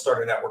 hey, let's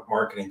start a network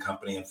marketing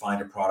company and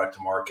find a product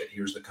to market.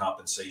 Here's the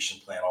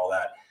compensation plan, all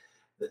that.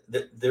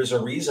 There's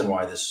a reason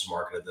why this is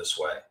marketed this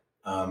way.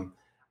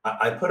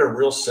 I put a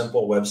real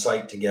simple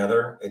website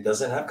together. It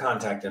doesn't have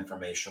contact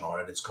information on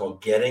it. It's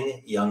called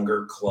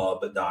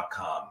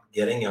gettingyoungerclub.com,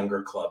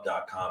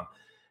 gettingyoungerclub.com.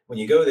 When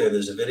you go there,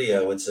 there's a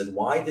video. It said,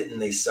 why didn't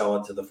they sell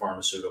it to the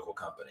pharmaceutical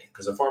company?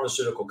 Because the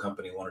pharmaceutical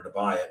company wanted to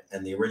buy it,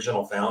 and the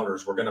original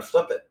founders were going to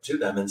flip it to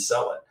them and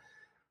sell it.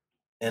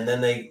 And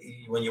then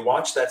when you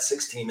watch that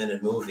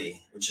 16-minute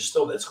movie, which is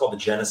it's called The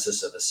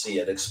Genesis of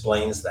ASEA, it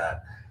explains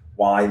that,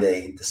 why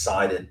they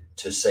decided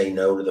to say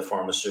no to the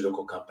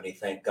pharmaceutical company.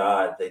 Thank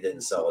God they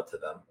didn't sell it to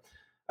them.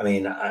 I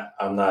mean,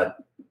 I'm not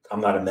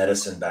a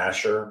medicine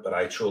basher, but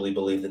I truly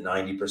believe that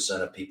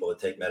 90% of people that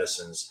take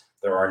medicines,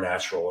 there are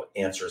natural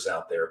answers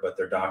out there, but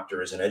their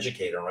doctor isn't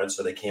educated on it,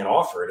 so they can't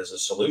offer it as a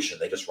solution.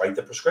 They just write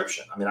the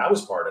prescription. I mean, I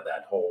was part of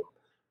that whole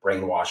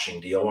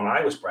brainwashing deal when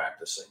I was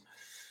practicing.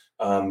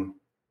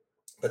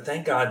 But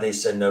thank God they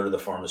said no to the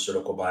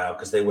pharmaceutical buyout,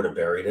 because they would have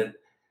buried it.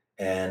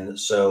 And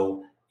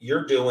so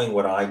you're doing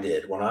what I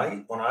did. When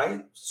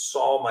I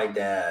saw my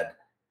dad,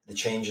 the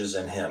changes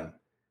in him,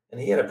 and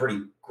he had a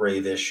pretty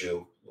grave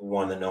issue,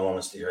 one that no one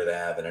wants to hear they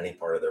have in any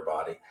part of their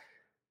body.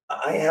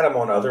 I had him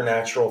on other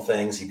natural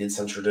things. He did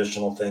some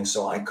traditional things.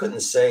 So I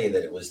couldn't say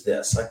that it was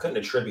this. I couldn't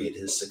attribute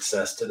his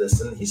success to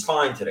this. And he's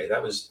fine today.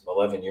 That was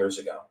 11 years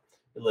ago.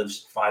 He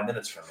lives 5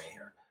 minutes from me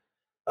here.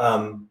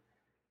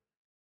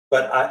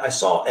 But I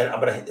saw,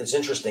 but it's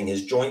interesting,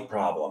 his joint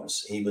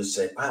problems. He would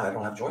say, wow, I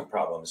don't have joint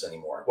problems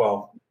anymore.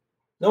 Well,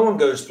 no one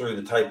goes through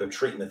the type of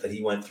treatment that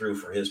he went through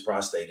for his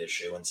prostate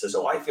issue and says,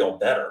 oh, I feel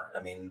better.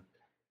 I mean,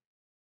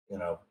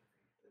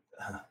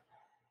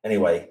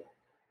 anyway,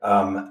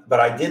 but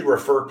I did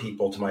refer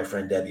people to my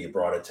friend Debbie, who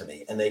brought it to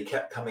me, and they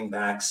kept coming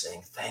back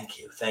saying, thank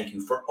you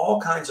for all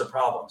kinds of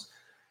problems.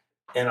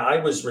 And I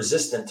was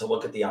resistant to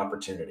look at the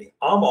opportunity.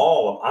 I'm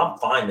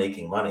fine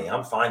making money.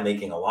 I'm fine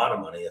making a lot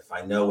of money if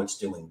I know it's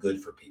doing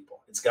good for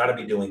people. It's got to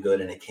be doing good,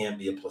 and it can't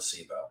be a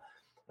placebo.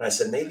 And I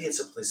said, maybe it's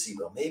a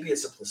placebo. Maybe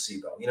it's a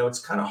placebo. It's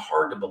kind of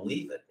hard to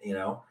believe it,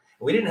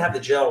 We didn't have the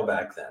gel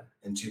back then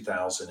in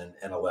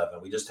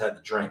 2011. We just had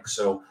the drink.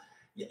 So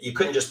You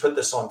couldn't just put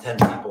this on 10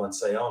 people and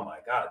say, oh my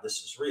God,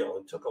 this is real.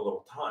 It took a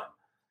little time.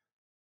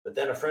 But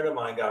then a friend of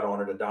mine got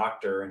on it, a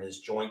doctor, and his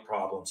joint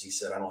problems, he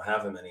said, I don't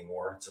have them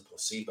anymore. It's a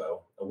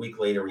placebo. A week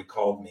later, he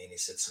called me and he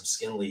said some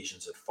skin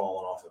lesions had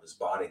fallen off of his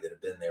body that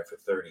had been there for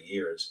 30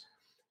 years.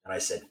 And I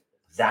said,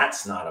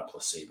 that's not a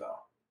placebo.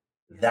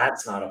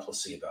 That's not a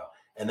placebo.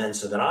 And then,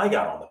 so then I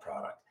got on the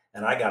product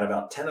and I got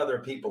about 10 other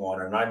people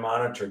on it and I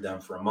monitored them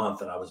for a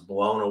month and I was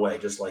blown away,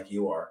 just like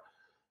you are.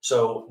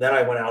 So then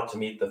I went out to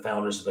meet the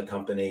founders of the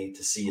company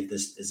to see if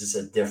this is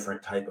a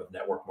different type of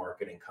network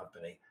marketing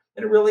company.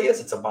 And it really is.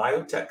 It's a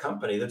biotech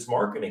company that's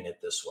marketing it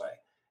this way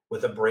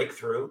with a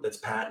breakthrough that's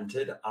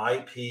patented,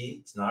 IP,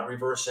 it's not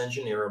reverse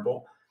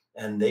engineerable,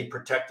 and they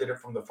protected it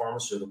from the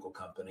pharmaceutical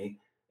company.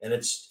 And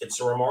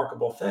it's a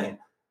remarkable thing.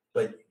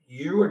 But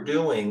you are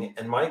doing,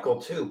 and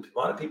Michael too, a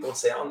lot of people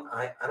say,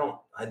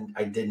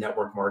 I did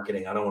network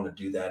marketing. I don't want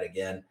to do that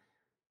again.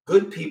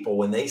 Good people,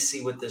 when they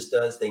see what this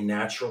does, they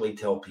naturally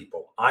tell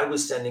people. I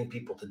was sending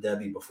people to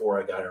Debbie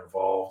before I got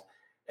involved.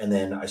 And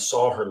then I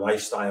saw her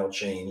lifestyle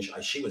change.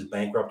 She was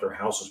bankrupt. Her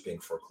house was being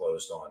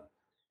foreclosed on.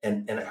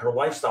 And her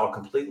lifestyle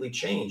completely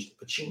changed.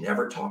 But she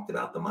never talked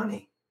about the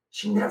money.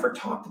 She never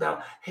talked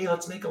about, hey,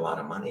 let's make a lot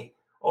of money.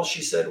 All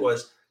she said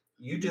was,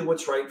 you do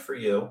what's right for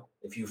you.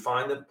 If you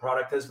find that the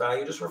product has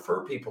value, just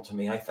refer people to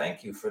me. I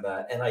thank you for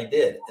that. And I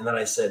did. And then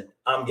I said,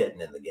 I'm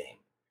getting in the game.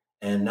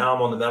 And now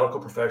I'm on the medical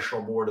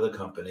professional board of the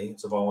company.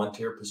 It's a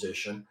volunteer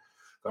position.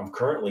 I'm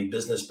currently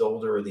business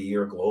builder of the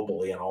year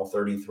globally in all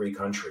 33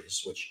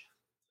 countries, which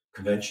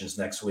conventions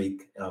next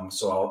week.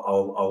 So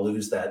I'll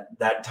lose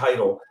that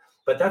title,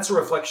 but that's a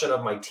reflection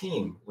of my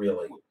team,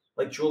 really.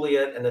 Like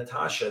Juliet and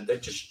Natasha, they're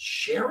just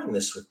sharing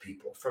this with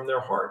people from their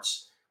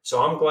hearts.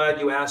 So I'm glad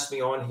you asked me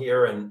on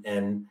here,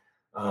 and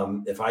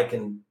if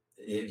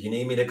you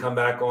need me to come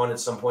back on at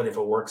some point, if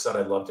it works out,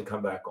 I'd love to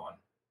come back on.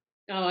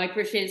 Oh, I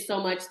appreciate it so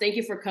much. Thank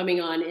you for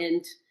coming on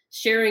and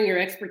sharing your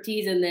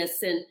expertise in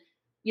this. And,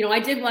 I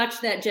did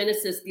watch that the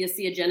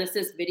ASEA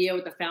Genesis video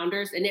with the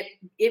founders, and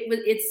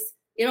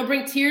it'll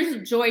bring tears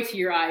of joy to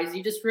your eyes.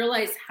 You just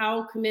realize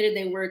how committed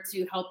they were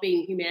to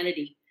helping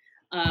humanity,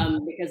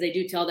 because they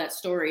do tell that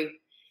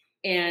story.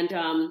 And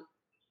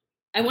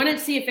I wanted to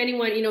see if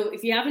anyone,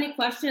 if you have any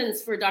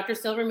questions for Dr.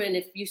 Silverman,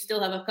 if you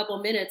still have a couple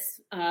minutes,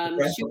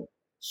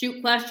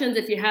 shoot questions.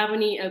 If you have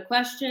any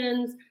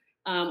questions,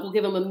 we'll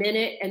give them a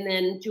minute, and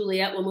then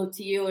Juliet will move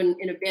to you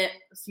in a bit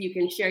so you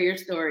can share your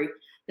story.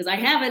 Because I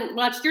haven't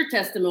watched your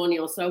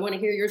testimonial, so I want to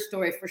hear your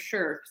story for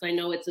sure, because I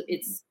know it's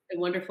a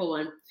wonderful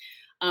one.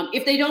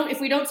 If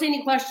we don't see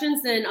any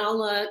questions, then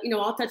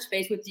I'll touch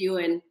base with you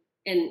and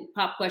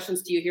pop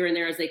questions to you here and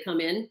there as they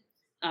come in.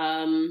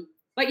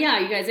 But yeah,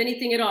 you guys,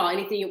 anything at all,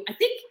 I think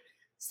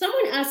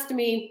someone asked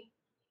me,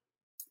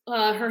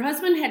 her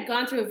husband had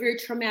gone through a very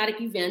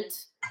traumatic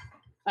event,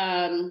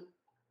 and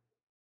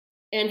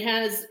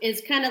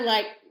is kind of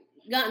like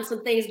gotten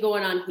some things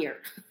going on here.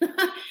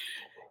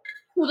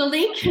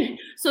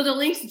 So the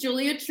link's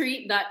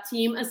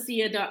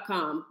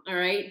juliatreat.teamasea.com. All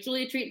right.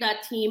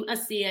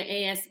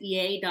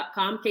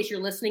 juliatreat.teamasea.com. In case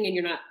you're listening and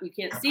you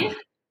can't see it.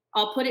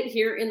 I'll put it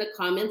here in the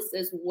comments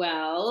as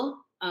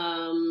well.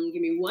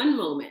 Give me one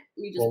moment.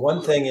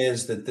 One thing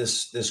is that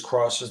this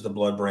crosses the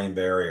blood-brain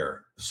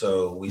barrier.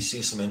 So we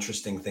see some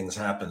interesting things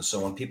happen.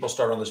 So when people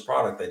start on this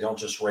product, they don't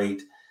just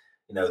rate,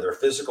 their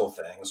physical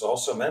things,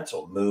 also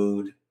mental,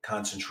 mood,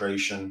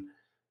 concentration,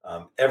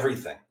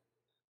 everything.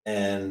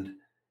 And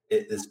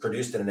it's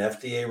produced in an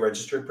FDA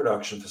registered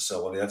production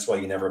facility. That's why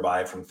you never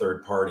buy it from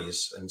third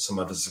parties. And some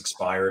of it's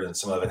expired and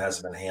some of it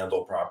hasn't been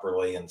handled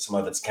properly. And some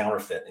of it's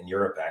counterfeit. In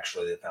Europe,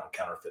 actually, they found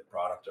counterfeit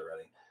product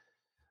already.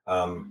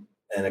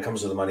 And it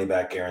comes with a money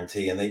back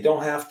guarantee. And they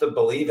don't have to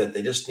believe it.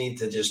 They just need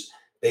to just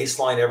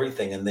baseline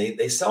everything. And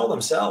they sell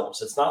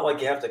themselves. It's not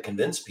like you have to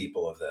convince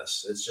people of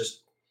this. It's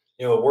just,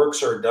 it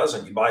works or it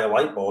doesn't. You buy a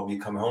light bulb, you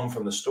come home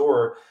from the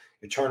store,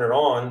 you turn it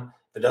on.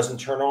 If it doesn't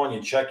turn on,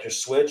 you check your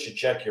switch, you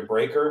check your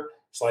breaker.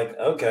 It's like,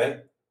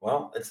 okay,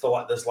 well,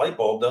 this light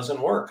bulb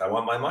doesn't work. I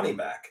want my money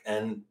back.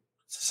 And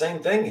it's the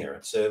same thing here.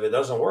 It's if it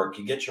doesn't work,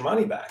 you get your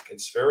money back.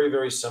 It's very,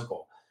 very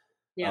simple.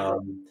 Yeah.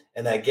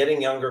 And that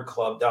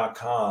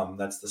gettingyoungerclub.com,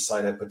 that's the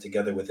site I put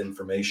together with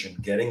information,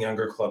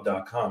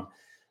 gettingyoungerclub.com.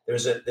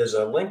 There's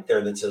a link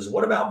there that says,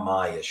 what about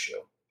my issue?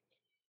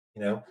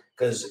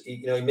 Because,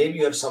 maybe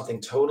you have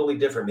something totally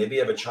different. Maybe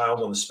you have a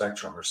child on the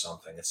spectrum or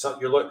something. It's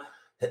something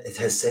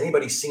has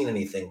anybody seen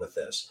anything with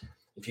this?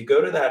 If you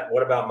go to that,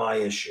 what about my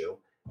issue?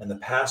 And the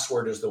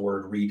password is the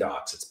word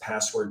Redox. It's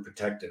password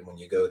protected when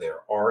you go there.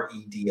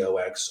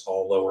 REDOX,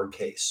 all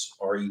lowercase,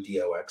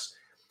 REDOX.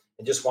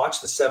 And just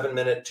watch the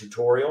 7-minute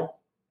tutorial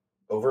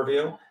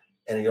overview,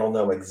 and you'll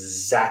know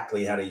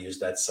exactly how to use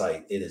that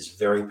site. It is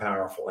very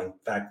powerful. In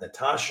fact,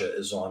 Natasha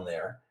is on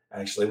there.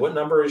 Actually, what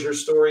number is your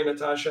story,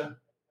 Natasha?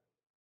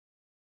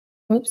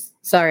 Oops,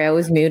 sorry, I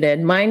was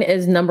muted. Mine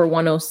is number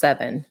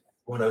 107.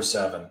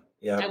 107.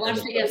 Yeah. I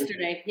watched it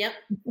yesterday. Yep.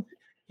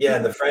 Yeah,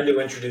 and the friend who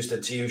introduced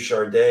it to you,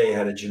 Charday,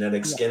 had a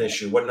genetic skin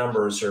issue. What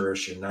number is her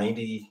issue?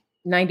 90?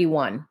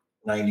 91.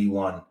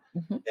 91.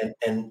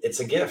 And it's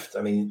a gift.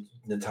 I mean,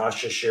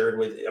 Natasha shared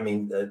with, I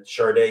mean,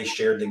 Sade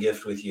shared the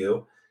gift with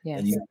you,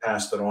 and Yes. you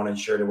passed it on and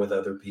shared it with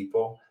other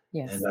people.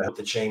 Yes. And I hope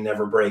the chain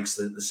never breaks.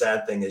 The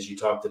sad thing is you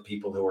talk to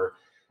people who are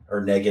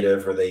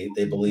negative, or they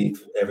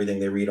believe everything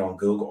they read on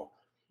Google.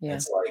 Yeah.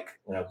 It's like,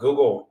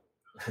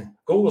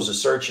 Google's a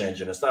search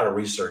engine. It's not a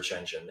research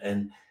engine.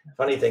 And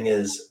funny thing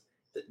is,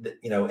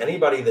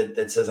 anybody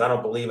that says, I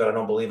don't believe it, I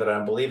don't believe it, I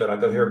don't believe it, I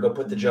go, here, go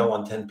put the gel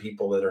on 10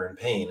 people that are in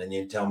pain, and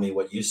you tell me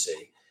what you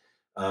see.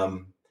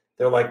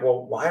 They're like,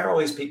 well, why are all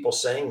these people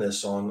saying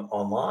this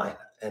online?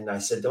 And I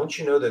said, don't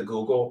you know that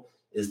Google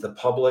is the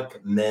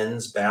public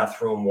men's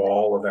bathroom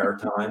wall of our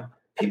time?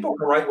 People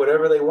can write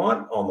whatever they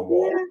want on the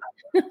wall,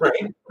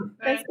 right?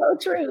 That's so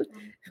true.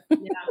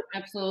 Yeah,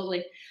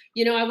 absolutely.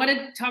 I want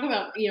to talk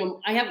about,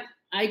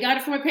 I got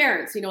it from my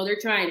parents, they're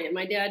trying it.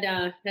 My dad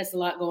has a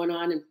lot going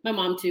on, and my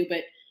mom too,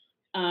 but,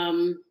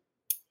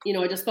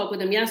 I just spoke with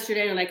them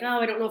yesterday, and they're like, oh,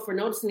 I don't know if we're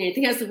noticing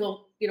anything. I said,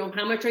 well,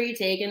 how much are you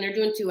taking? They're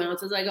doing 2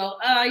 ounces. I go,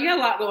 you got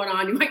a lot going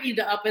on. You might need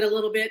to up it a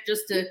little bit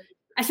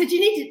I said,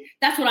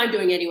 that's what I'm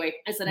doing anyway.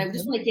 I said, I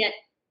just want to get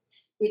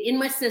it in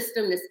my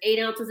system, this 8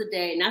 ounces a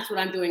day. And that's what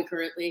I'm doing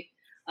currently.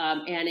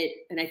 And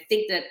I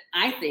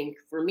think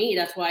for me,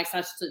 that's why I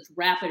saw such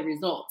rapid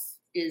results,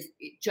 is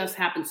it just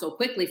happened so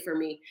quickly for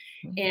me.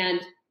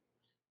 And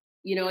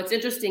it's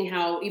interesting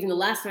how even the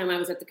last time I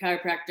was at the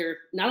chiropractor,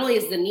 not only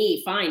is the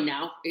knee fine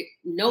now,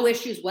 no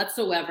issues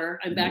whatsoever.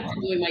 I'm back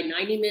to doing my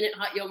 90-minute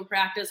hot yoga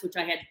practice, which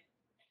I had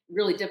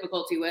really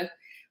difficulty with.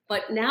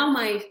 But now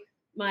my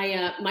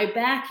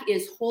back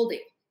is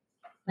holding.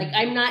 Like,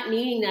 I'm not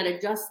needing that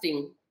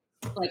adjusting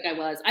like I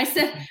was. I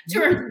said to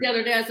her the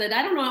other day, I said,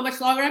 I don't know how much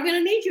longer I'm going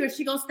to need you. And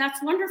she goes,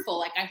 that's wonderful.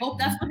 Like, I hope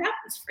that's what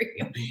happens for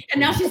you. And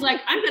now she's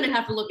like, I'm going to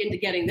have to look into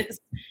getting this.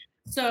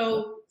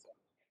 So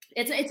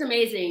it's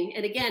amazing.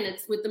 And again,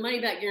 it's with the money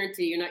back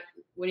guarantee.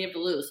 What do you have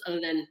to lose other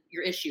than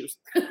your issues?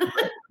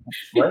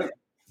 Right.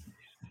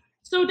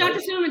 So Dr.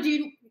 Silverman,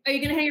 are you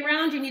going to hang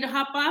around? Do you need to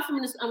hop off?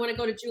 I want to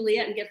go to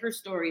Juliet and get her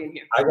story in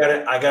here.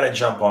 I gotta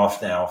jump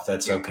off now, if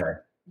that's okay.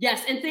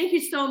 Yes. And thank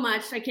you so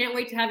much. I can't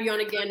wait to have you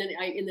on again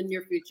in the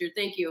near future.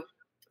 Thank you.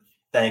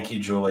 Thank you,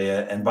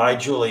 Juliet. And bye,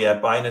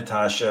 Juliet. Bye,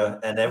 Natasha.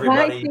 And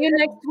everybody. Bye, see you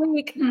next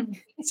week.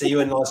 See you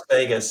in Las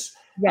Vegas.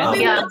 I'll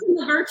be watching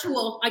the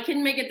virtual. I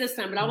couldn't make it this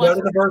time, but I'll go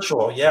to the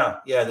virtual. Yeah.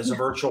 There's a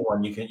virtual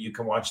one. You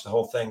can watch the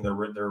whole thing. They're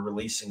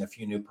releasing a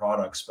few new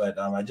products, but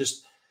I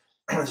just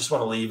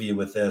want to leave you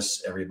with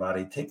this,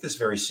 everybody. Take this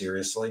very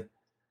seriously.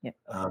 Yep.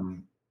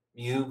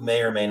 You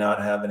may or may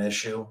not have an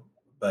issue,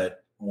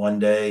 but one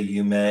day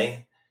you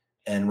may,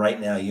 and right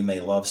now you may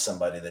love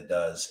somebody that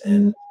does.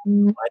 And I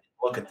didn't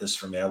look at this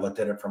for me. I looked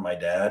at it for my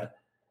dad,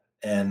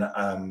 and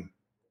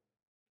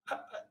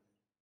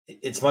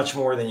it's much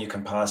more than you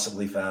can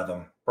possibly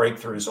fathom.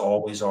 Breakthroughs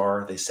always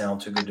are. They sound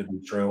too good to be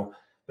true,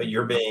 but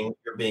you're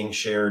being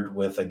shared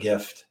with a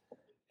gift.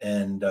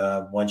 And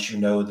once you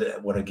know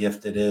that what a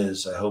gift it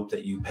is, I hope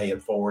that you pay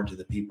it forward to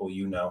the people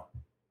you know.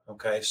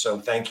 Okay. So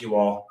thank you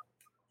all.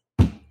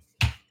 All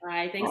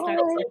right. Thanks,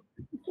 Dr.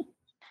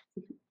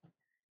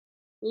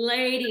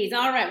 Ladies.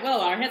 All right. Well,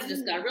 our heads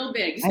just got real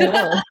big.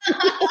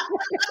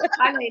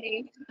 Hi,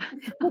 ladies.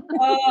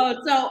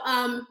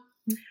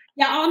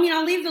 Yeah,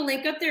 I'll leave the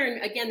link up there.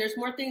 And again, there's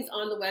more things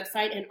on the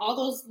website, and all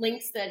those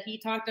links that he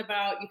talked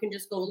about, you can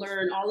just go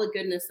learn all the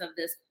goodness of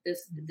this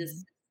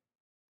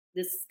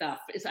stuff.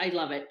 I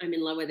love it. I'm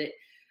in love with it.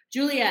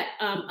 Juliet,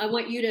 I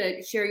want you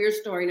to share your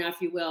story now, if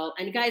you will.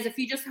 And guys, if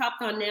you just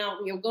hopped on now,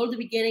 go to the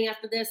beginning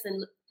after this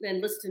and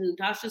listen to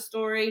Natasha's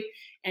story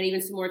and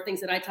even some more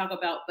things that I talk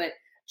about. But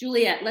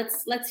Juliet,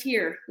 let's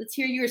hear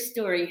your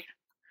story.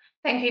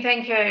 Thank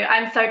you.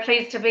 I'm so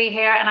pleased to be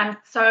here, and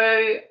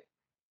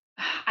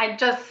I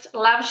just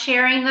love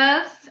sharing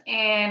this,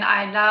 and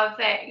I love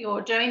that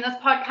you're doing this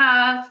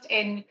podcast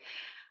and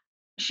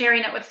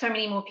sharing it with so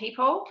many more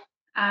people.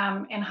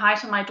 And hi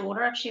to my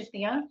daughter, if she's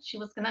there. She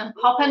was going to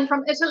pop in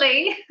from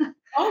Italy.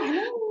 Oh,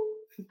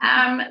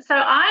 hello. So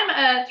I'm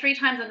a 3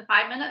 times in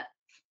 5 minutes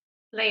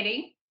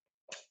lady.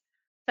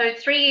 So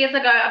 3 years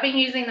ago, I've been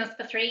using this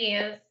for 3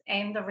 years,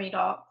 and the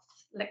Redox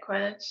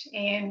liquid.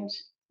 And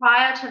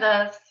prior to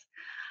this,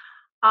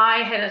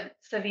 I had a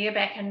severe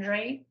back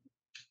injury.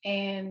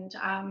 And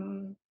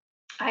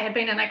I had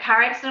been in a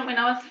car accident when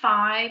I was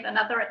 5,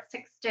 another at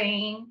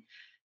 16.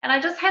 And I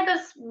just had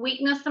this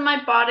weakness in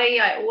my body.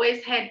 I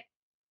always had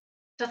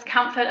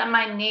discomfort in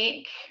my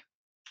neck.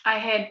 I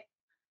had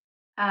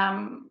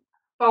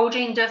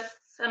bulging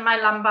discs in my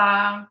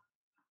lumbar.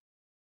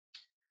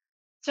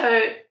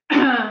 So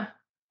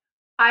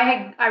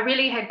I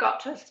really had got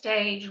to a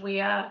stage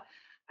where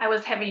I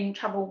was having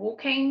trouble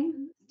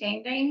walking,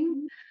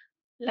 standing,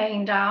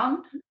 laying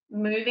down,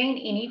 moving,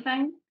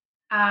 anything.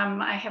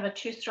 I have a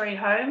 2-story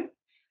home.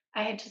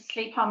 I had to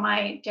sleep on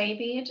my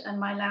daybed in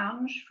my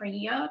lounge for a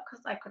year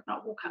because I could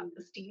not walk up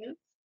the stairs.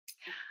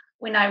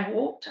 When I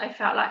walked, I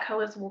felt like I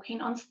was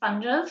walking on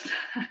sponges.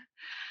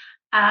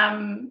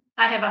 I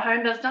have a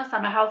home business.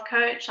 I'm a health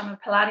coach. I'm a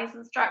Pilates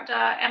instructor.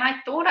 And I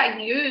thought I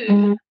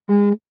knew,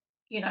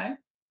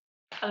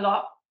 a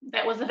lot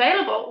that was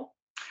available.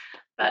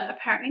 but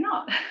apparently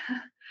not.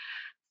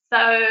 So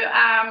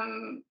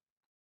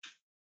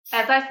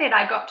as I said,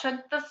 I got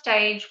to the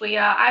stage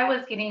where I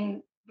was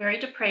getting very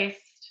depressed.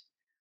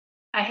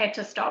 I had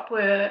to stop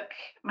work.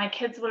 My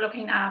kids were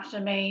looking after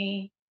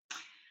me.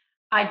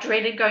 I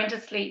dreaded going to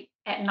sleep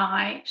at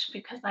night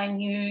because I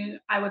knew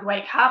I would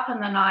wake up in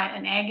the night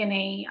in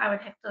agony. I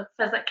would have to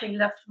physically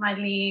lift my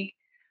leg,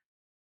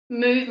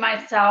 move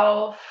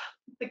myself.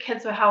 The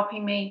kids were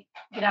helping me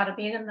get out of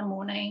bed in the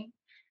morning.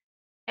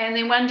 And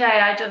then one day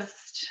I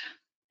just,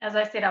 as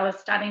I said, I was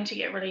starting to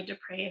get really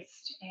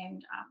depressed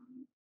and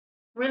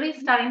really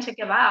starting to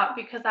give up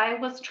because I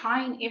was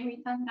trying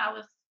everything. I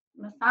was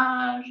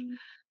massage,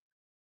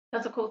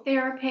 physical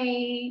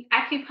therapy,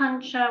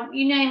 acupuncture,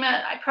 you name it.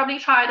 I probably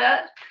tried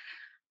it.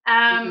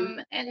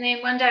 And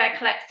then one day I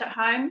collapsed at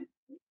home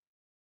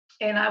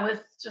and I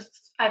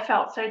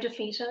felt so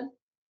defeated.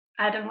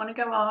 I didn't want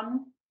to go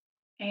on.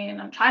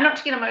 And I'm trying not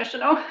to get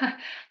emotional.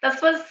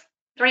 This was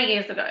 3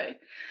 years ago.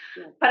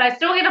 Yeah. But I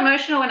still get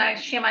emotional when I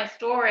share my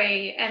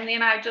story. And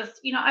then I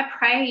just, I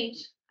prayed.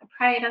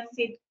 I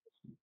said,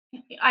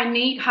 I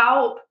need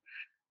help.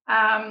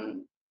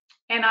 And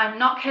I'm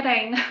not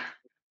kidding.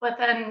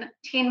 Within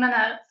 10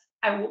 minutes,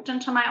 I walked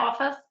into my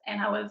office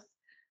and I was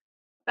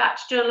about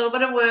to do a little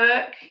bit of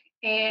work.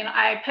 And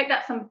I picked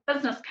up some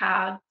business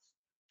cards.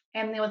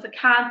 And there was a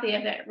card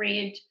there that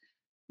read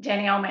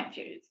Danielle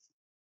Matthews,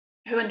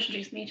 who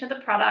introduced me to the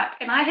product.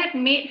 And I had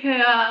met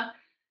her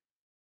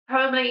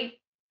probably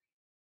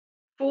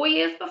 4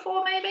 years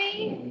before,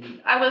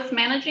 maybe. I was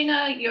managing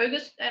a yoga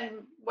and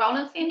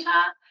wellness center.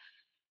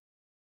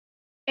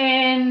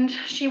 And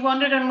she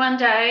wandered in one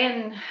day,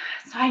 and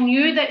so I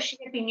knew that she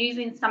had been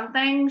using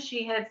something.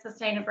 She had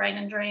sustained a brain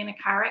injury in a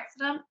car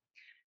accident.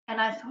 And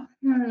I thought,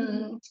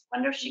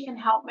 wonder if she can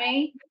help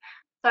me.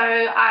 So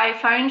I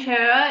phoned her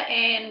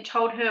and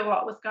told her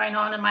what was going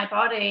on in my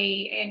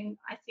body. And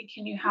I said,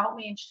 can you help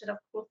me? And she said, of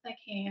course I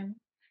can.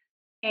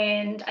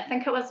 And I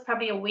think it was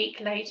probably a week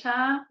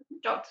later,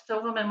 Dr.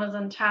 Silverman was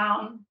in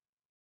town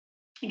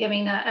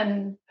giving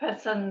an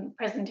in-person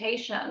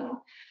presentation.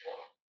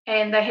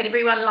 And they had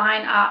everyone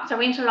line up. So I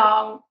went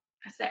along,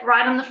 I sat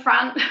right on the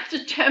front,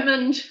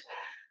 determined,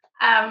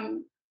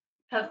 something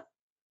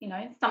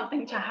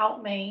to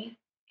help me.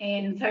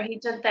 And so he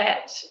did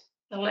that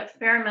little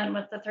experiment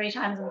with the 3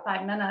 times in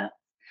 5 minutes,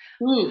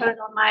 put it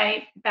on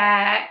my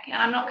back. And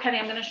I'm not kidding,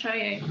 I'm going to show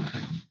you.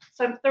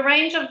 So the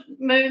range of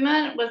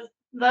movement was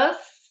this,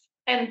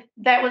 and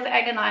that was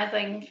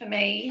agonizing for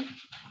me.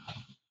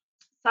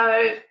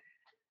 So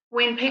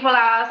when people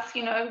ask,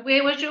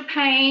 where was your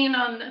pain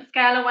on a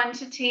scale of 1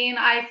 to 10,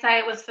 I say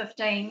it was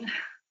 15.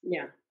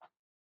 Yeah.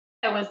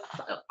 It was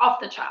off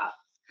the charts.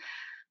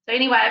 So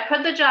anyway, I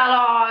put the gel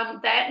on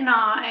that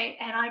night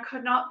and I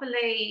could not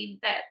believe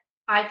that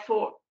I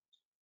thought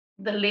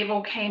the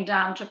level came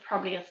down to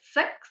probably a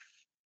 6.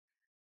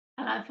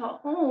 And I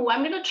thought,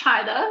 I'm going to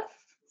try this.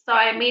 So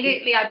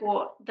I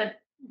bought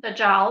the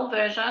gel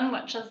version,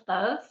 which is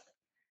this.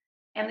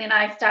 And then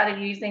I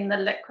started using the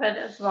liquid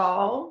as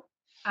well.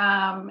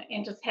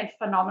 And just had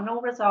phenomenal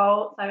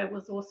results. I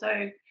was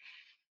also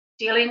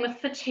dealing with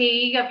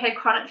fatigue. I've had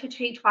chronic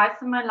fatigue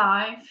twice in my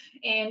life,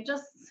 and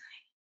just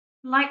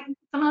like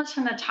similar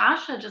to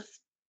Natasha, just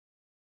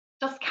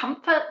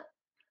comfort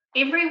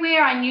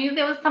everywhere. I knew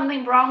there was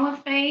something wrong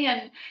with me,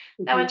 and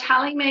they were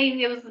telling me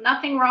there was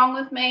nothing wrong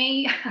with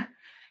me.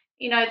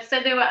 So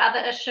there were other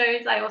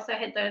issues. I also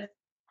had those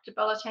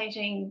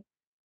debilitating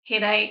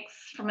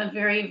headaches from a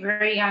very,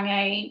 very young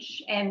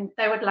age, and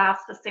they would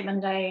last for 7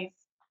 days.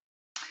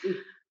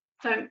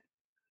 So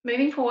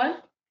moving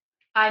forward,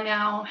 I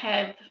now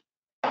have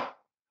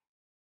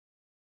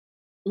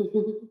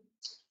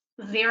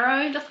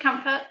zero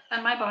discomfort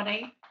in my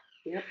body.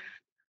 Yep.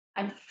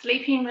 I'm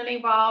sleeping really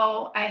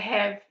well. I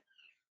have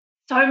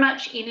so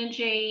much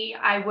energy.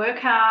 I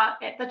work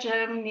out at the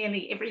gym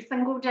nearly every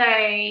single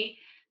day.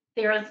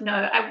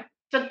 I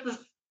did this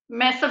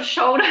massive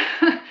shoulder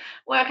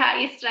workout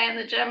yesterday in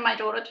the gym. My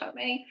daughter took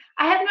me.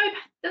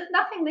 There's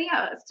nothing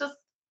there. It's just,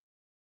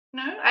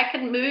 I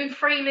can move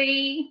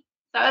freely.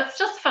 So it's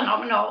just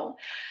phenomenal.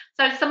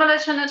 So similar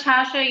to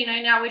Natasha,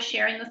 now we're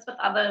sharing this with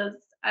others.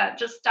 It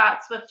just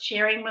starts with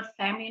sharing with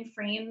family and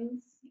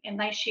friends, and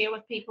they share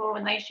with people,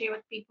 and they share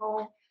with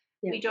people.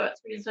 Yeah. We do it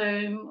through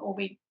Zoom, or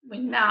we're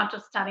now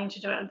just starting to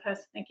do it in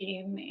person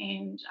again.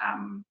 And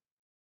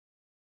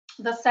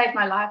this saved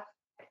my life.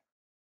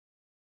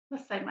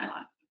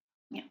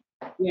 Yeah.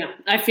 Yeah,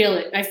 I feel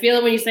it. I feel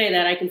it when you say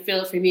that. I can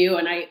feel it from you,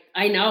 and I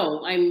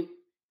know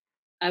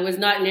I was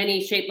not in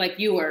any shape like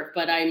you were,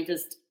 but I'm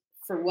just,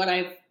 for what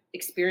I've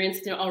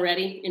experienced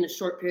already in a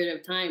short period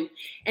of time.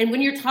 And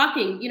when you're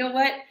talking, you know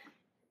what?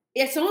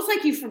 It's almost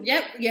like you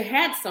forget you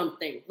had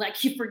something.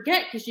 Like you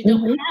forget because you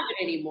don't have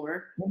it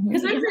anymore.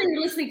 Because I'm sitting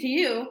here listening to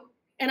you,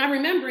 and I'm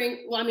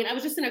remembering. Well, I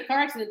was just in a car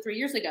accident 3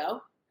 years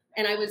ago,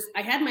 and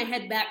I had my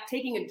head back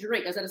taking a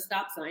drink. I was at a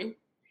stop sign,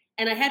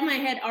 and I had my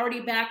head already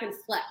back and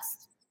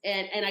flexed,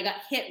 and I got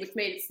hit, which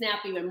made it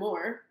snap even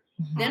more.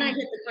 Then I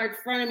hit the car in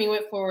front of me,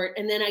 went forward,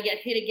 and then I get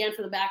hit again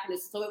from the back of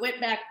this. So it went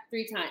back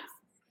 3 times.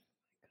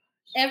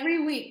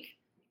 every week.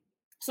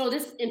 So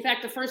this, in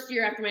fact, the first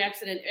year after my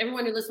accident,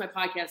 everyone who listens to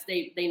my podcast,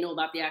 they know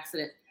about the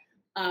accident.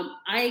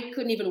 I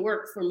couldn't even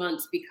work for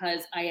months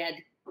because I had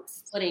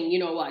splitting, you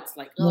know what, it's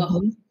like,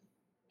 ugh.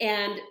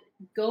 And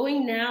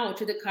going now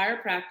to the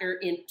chiropractor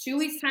in 2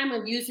 weeks time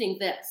of using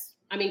this.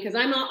 I mean, because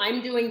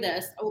I'm doing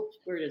this. Oh,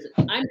 where is it?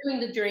 I'm doing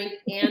the drink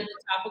and the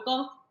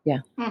topical. Yeah.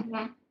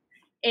 Mhm.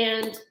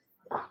 And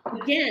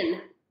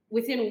again,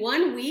 within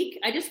 1 week,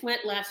 I just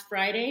went last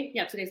Friday.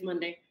 Yeah, today's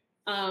Monday.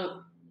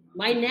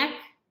 My neck.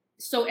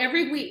 So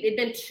every week, it'd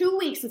been 2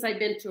 weeks since I'd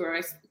been to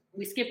her.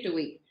 We skipped a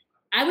week.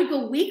 I would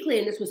go weekly,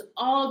 and this was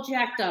all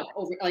jacked up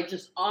over, like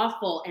just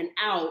awful and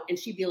out. And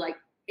she'd be like,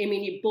 I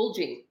mean,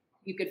 bulging.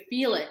 You could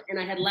feel it. And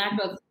I had lack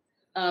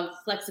of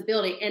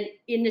flexibility. And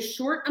in the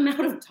short amount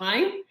of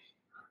time,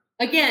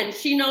 again,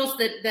 she knows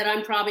that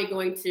I'm probably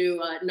going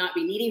to not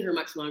be needing her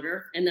much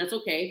longer. And that's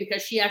okay,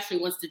 because she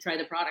actually wants to try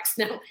the products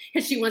now,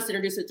 and she wants to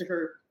introduce it to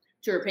her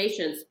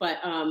patients. But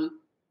I'm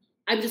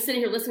just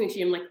sitting here listening to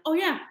you. I'm like, oh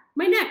yeah,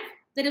 my neck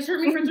that has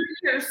hurt me for 30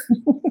 years.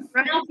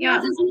 Right. Now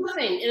Yeah. there's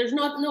nothing. There's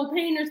no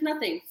pain. There's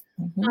nothing.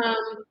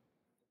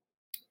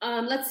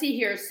 Let's see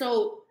here.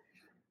 So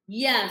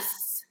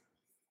yes.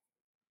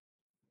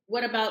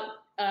 What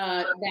about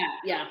that?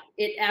 Yeah,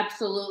 it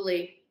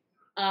absolutely.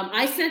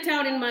 I sent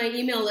out in my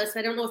email list.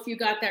 I don't know if you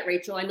got that,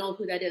 Rachel. I know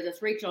who that is.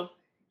 That's Rachel.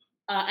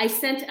 I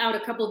sent out a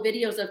couple of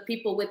videos of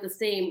people with the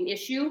same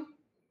issue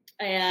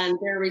and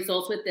their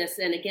results with this.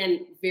 And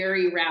again,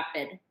 very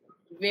rapid,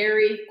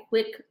 very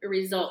quick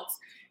results.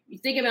 You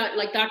think about,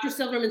 like Dr.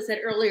 Silverman said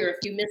earlier, if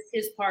you missed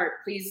his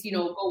part, please,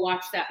 go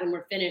watch that when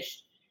we're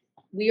finished.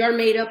 We are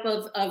made up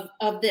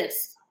of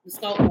this, the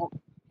salt,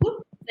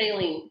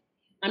 saline.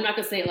 I'm not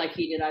going to say it like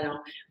he did, I know,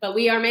 but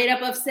we are made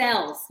up of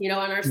cells, and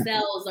our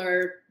cells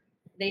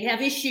they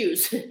have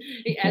issues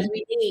as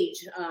we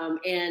age.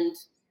 And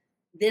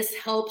this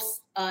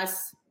helps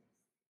us,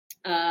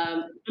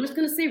 I'm just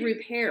going to say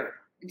repair,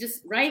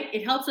 just right.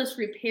 It helps us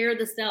repair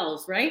the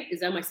cells, right?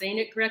 Am I saying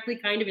it correctly?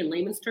 Kind of in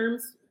layman's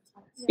terms?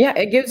 Yeah.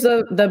 It gives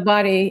the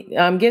body,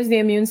 gives the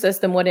immune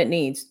system what it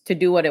needs to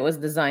do what it was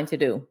designed to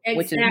do,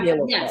 which is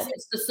heal. Yes.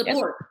 It's the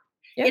support.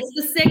 Yes. It's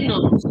the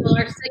signal. So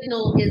our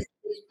signal is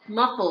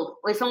muffled.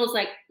 It's almost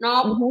like,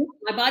 no,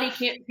 my body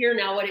can't hear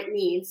now what it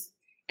needs.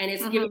 And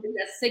it's giving it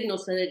that signal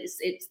so that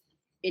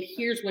it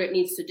hears what it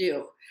needs to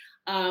do.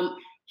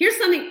 Here's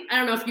something, I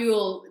don't know if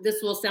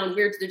this will sound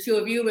weird to the two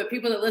of you, but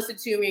people that listen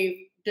to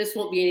me, this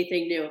won't be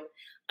anything new.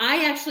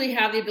 I actually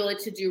have the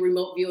ability to do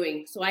remote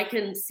viewing. So I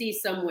can see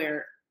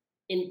somewhere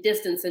in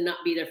distance and not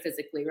be there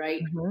physically,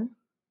 right?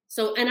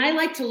 So, and I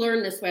like to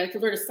learn this way. I like to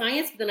learn a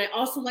science, but then I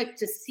also like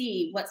to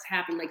see what's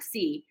happened, like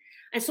see.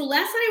 And so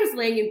last night I was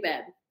laying in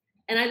bed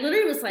and I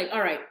literally was like, all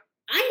right,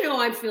 I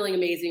know I'm feeling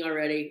amazing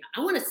already.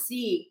 I want to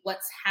see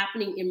what's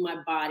happening in my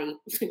body.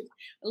 I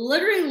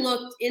literally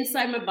looked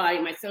inside my body.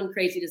 It might sound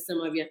crazy to some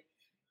of you.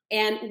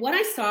 And what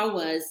I saw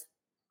was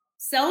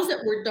cells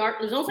that were dark.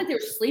 It was almost like they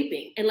were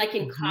sleeping and like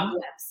in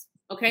cobwebs.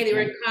 Okay, they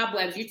were in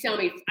cobwebs. You tell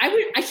me.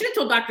 I should have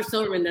told Dr.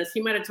 Silverman this.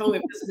 He might have told me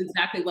if this is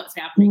exactly what's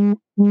happening.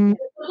 It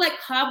looked like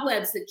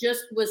cobwebs that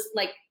just was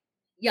like,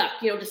 yuck,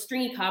 just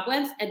stringy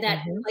cobwebs. And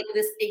that like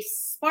a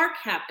spark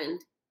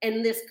happened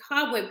and this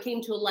cobweb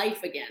came to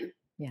life again.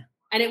 Yeah.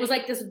 And it was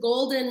like this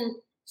golden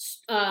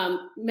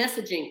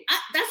messaging.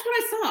 That's what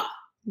I saw.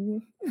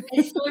 And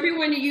so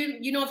everyone, if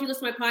you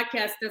listen to my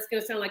podcast, that's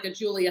going to sound like a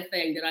Julia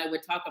thing that I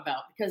would talk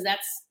about because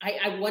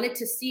I wanted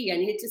to see, I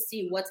needed to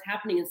see what's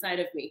happening inside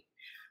of me.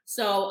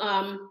 So,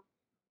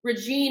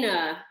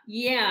 Regina,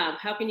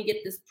 how can you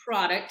get this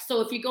product?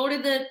 So if you go to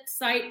the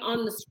site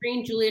on the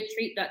screen,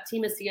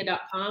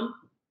 juliatreat.teamasia.com,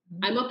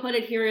 I'm going to put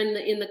it here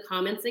in the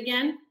comments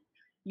again.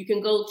 You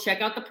can go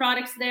check out the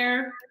products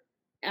there.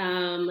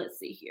 Let's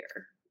see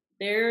here.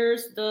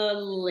 There's the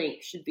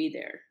link, should be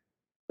there.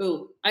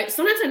 Oh,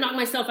 sometimes I knock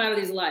myself out of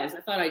these lives.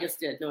 I thought I just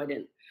did. No, I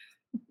didn't.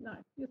 No,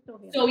 you're still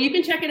here. So you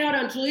can check it out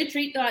on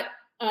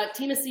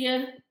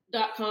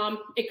juliatreat.teamasia.com.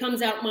 It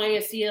comes out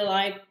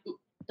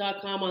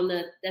myasialive.com on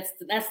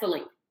that's the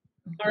link.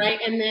 All right.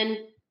 And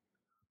then,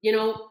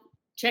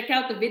 check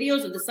out the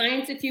videos of the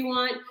science if you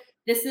want.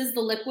 This is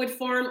the liquid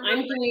form.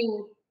 I'm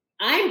doing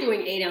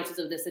 8 ounces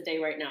of this a day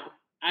right now.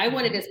 I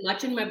wanted as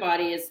much in my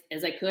body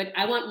as I could.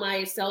 I want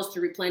my cells to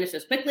replenish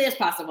as quickly as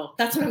possible.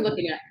 That's what I'm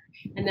looking at.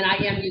 And then I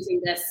am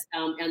using this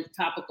on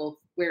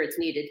topical where it's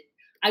needed.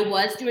 I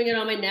was doing it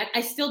on my neck.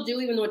 I still do,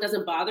 even though it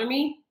doesn't bother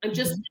me. I'm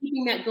just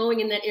keeping that going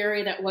in that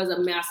area that was a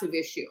massive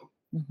issue.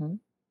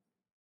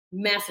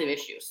 Massive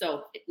issue.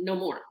 So no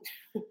more.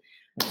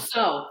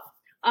 So,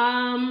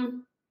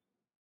 thank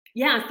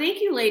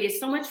you, ladies,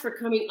 so much for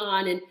coming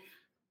on. And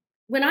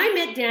when I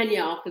met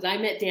Danielle, because I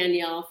met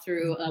Danielle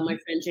through my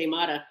friend Jay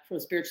Mata from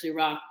Spiritually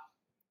Raw,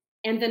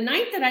 and the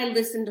night that I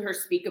listened to her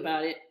speak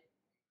about it,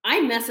 I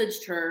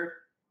messaged her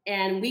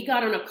and we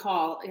got on a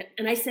call.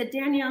 And I said,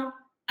 Danielle,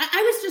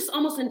 I was just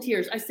almost in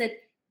tears. I said,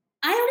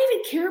 I don't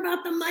even care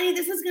about the money.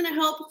 This is going to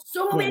help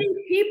so many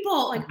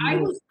people. Like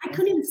I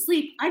couldn't even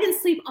sleep. I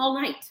didn't sleep all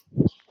night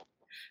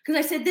because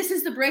I said, this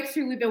is the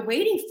breakthrough we've been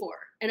waiting for.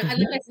 And like I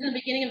said in the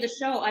beginning of the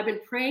show, I've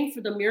been praying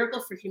for the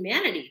miracle for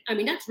humanity. I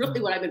mean, that's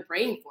really what I've been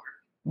praying for.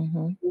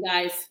 You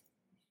guys,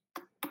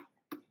 I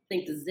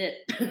think this is it.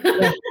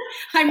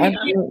 I'm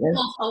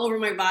all over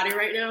my body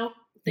right now.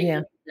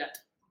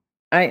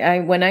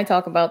 I when I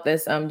talk about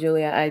this,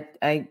 Julia,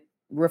 I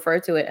refer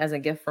to it as a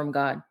gift from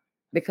God,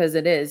 because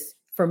it is,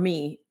 for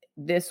me,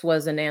 this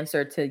was an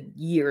answer to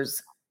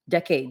years,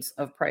 decades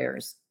of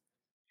prayers.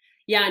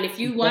 Yeah, and if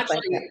you watch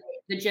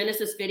the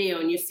Genesis video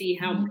and you see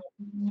how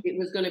it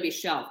was going to be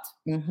shelved,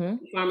 the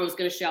farmer was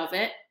going to shelve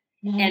it.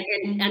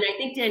 And I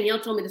think Danielle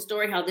told me the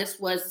story how this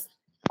was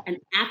an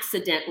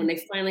accident. When they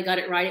finally got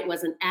it right, it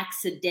was an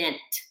accident.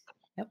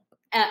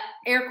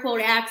 Air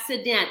quote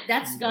accident.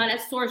 That's God,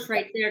 that's source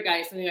right there,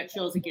 guys. I got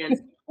chills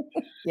again.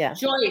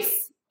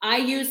 Joyce, I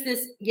use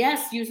this.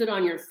 Yes, use it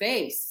on your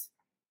face.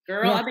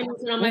 Girl, I've been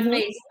using it on my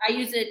face. I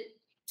use it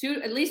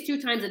at least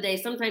 2 times a day,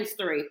 sometimes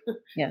 3.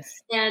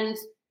 Yes. And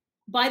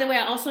by the way,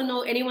 I also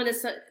know anyone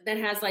that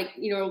has, like,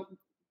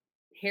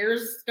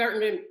 hairs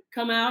starting to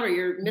come out or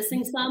you're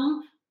missing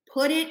some,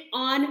 put it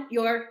on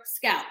your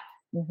scalp.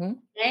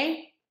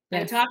 Okay?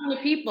 I'm talking to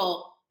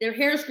people, their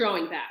hair's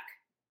growing back.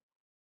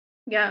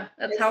 Yeah,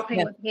 it's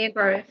helping with hair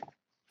growth.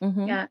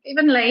 Yeah,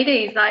 even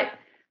ladies, like,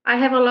 I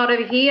have a lot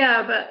of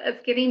hair, but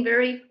it's getting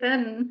very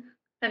thin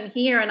in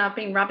here, and I've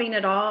been rubbing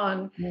it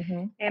on,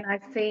 and I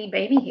see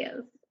baby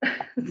hairs.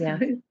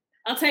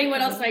 I'll tell you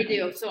what else I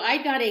do. So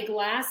I got a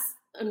glass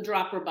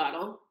dropper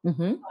bottle,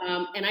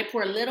 and I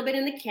pour a little bit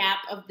in the cap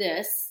of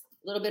this,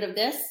 a little bit of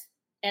this,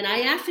 and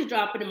I actually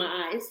drop it in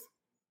my eyes,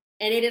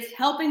 and it is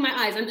helping my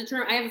eyes. I'm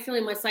determined. I have a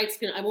feeling my sight's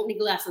I won't need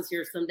glasses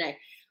here someday.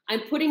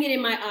 I'm putting it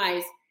in my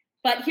eyes.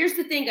 But here's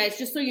the thing, guys,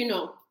 just so you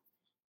know,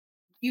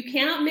 you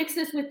cannot mix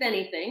this with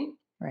anything.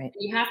 Right.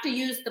 You have to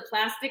use the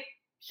plastic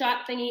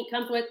shot thingy it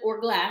comes with,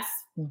 or glass.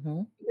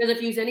 Because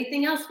if you use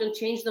anything else, it's going to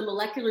change the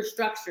molecular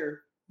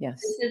structure. Yes.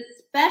 This is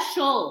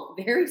special,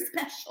 very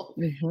special.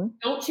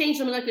 Don't change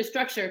the molecular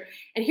structure.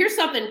 And here's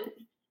something.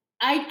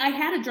 I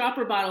had a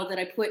dropper bottle that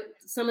I put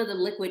some of the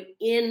liquid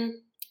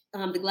in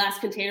the glass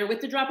container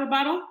with the dropper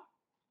bottle.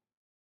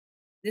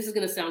 This is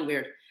going to sound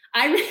weird.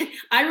 I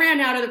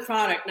ran out of the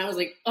product, and I was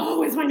like,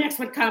 oh, is my next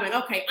one coming?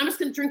 Okay, I'm just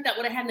going to drink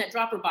what I had in that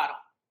dropper bottle.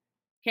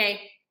 Okay,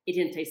 it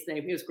didn't taste the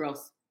same. It was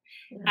gross.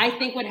 I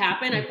think what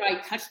happened, I probably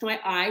touched my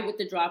eye with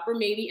the dropper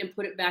maybe and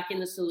put it back in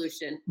the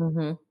solution.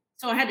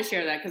 So I had to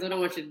share that because I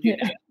don't want you to do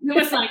that. I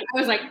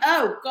was like,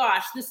 oh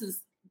gosh,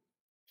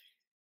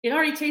 it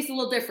already tastes a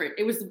little different.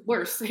 It was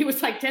worse. It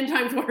was like 10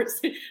 times worse.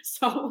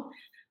 So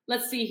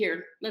let's see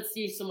here. Let's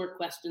see some more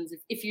questions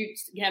if you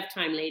have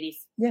time,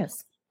 ladies.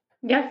 Yes.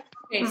 Yes.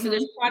 Okay, so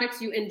there's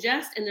products you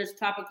ingest and there's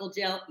topical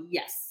gel.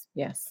 Yes.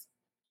 Yes.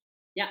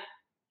 Yeah,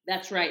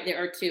 that's right.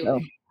 There are 2. So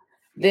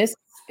this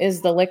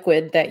is the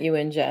liquid that you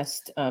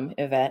ingest,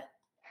 Yvette.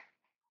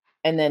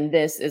 And then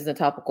this is the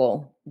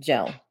topical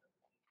gel.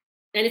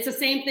 And it's the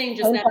same thing,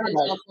 just that in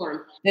gel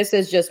form. This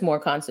is just more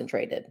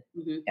concentrated.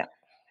 Yeah.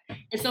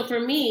 And so for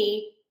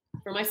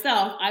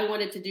myself, I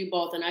wanted to do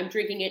both. And I'm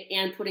drinking it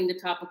and putting the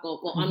topical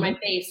on my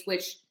face,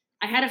 which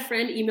I had a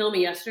friend email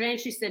me yesterday, and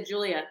she said,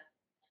 Julia,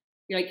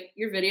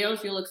 your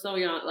videos, you look so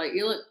young. Like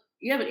you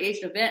haven't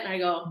aged a bit. And I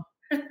go,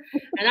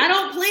 and I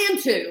don't plan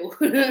to,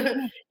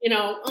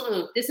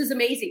 this is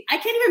amazing. I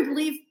can't even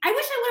believe, I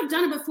wish I would have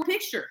done it before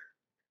picture.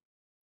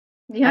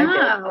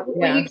 Yeah.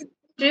 Well, you can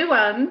do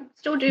one,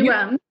 still do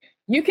one.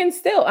 You can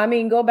still,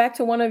 go back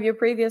to one of your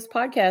previous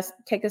podcasts,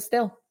 take a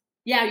still.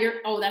 Yeah,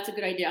 that's a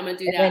good idea. I'm going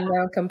to do that. And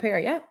then compare,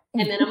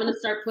 And then I'm going to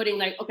start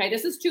putting okay,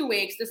 this is 2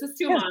 weeks. This is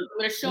 2 months. I'm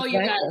going to show you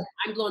guys.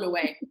 I'm blown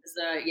away.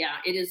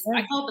 It is.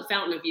 I call it the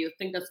fountain of youth. I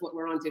think that's what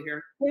we're on to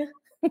here. Yeah.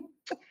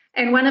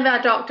 And one of our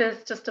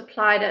doctors just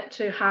applied it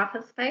to half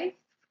his face.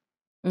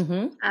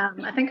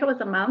 I think it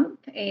was a month.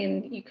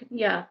 And you could,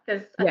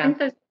 I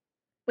think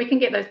we can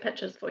get those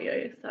pictures for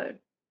you. So.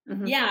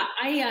 Yeah,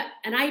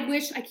 I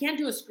wish I can't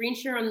do a screen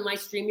share on my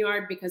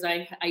StreamYard because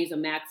I use a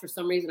Mac for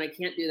some reason. I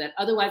can't do that.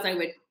 Otherwise, I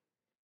would.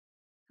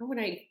 How would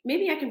I?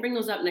 Maybe I can bring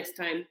those up next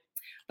time.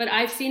 But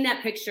I've seen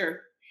that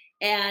picture,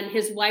 and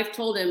his wife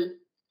told him,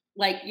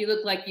 you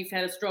look like you've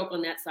had a stroke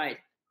on that side.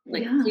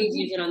 Please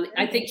use it on.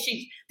 I think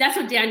that's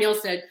what Danielle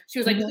said. She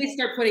was like, please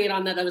start putting it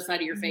on that other side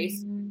of your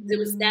face. It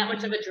was that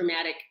much of a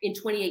dramatic in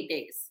 28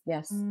 days.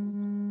 Yes.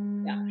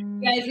 Yeah,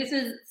 guys, this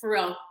is for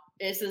real.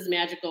 This is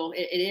magical.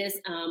 It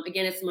is.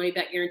 Again, it's money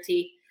back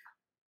guarantee.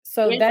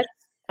 So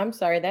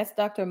that's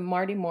Dr.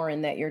 Marty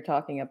Morin that you're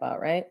talking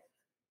about, right?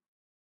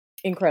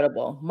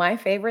 Incredible. My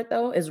favorite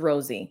though is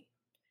Rosie.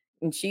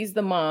 And she's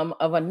the mom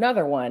of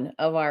another one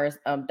of our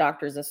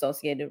doctors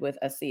associated with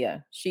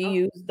ASEA. She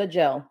used the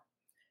gel.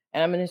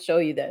 And I'm going to show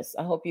you this.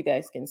 I hope you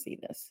guys can see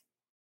this.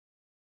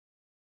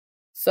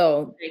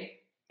 So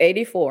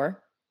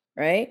 84,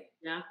 right?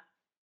 Yeah. Let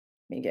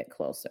me get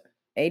closer.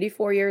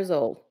 84 years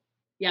old.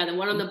 Yeah, the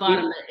one on the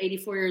bottom,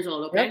 84 years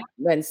old, okay? Yep.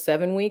 Then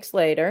 7 weeks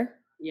later.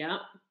 Yeah.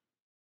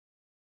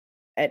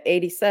 At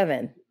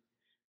 87.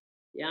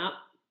 Yeah.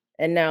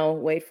 And now,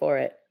 wait for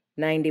it,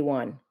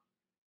 91.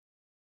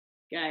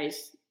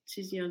 Guys,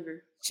 she's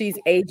younger. She's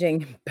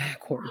aging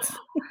backwards.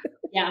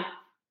 Yeah.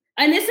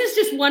 And this is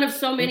just one of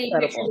so many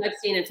Incredible. pictures I've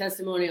seen and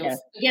testimonials.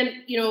 Yeah.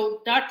 Again,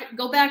 doctor,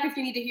 go back if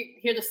you need to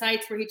hear the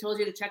sites where he told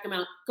you to check them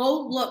out.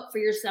 Go look for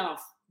yourself.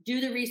 Do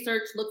the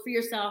research. Look for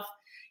yourself.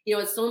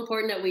 It's so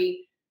important that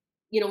we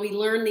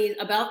learn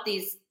about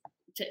these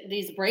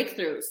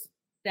breakthroughs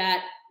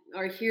that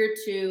are here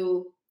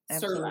to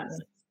serve us.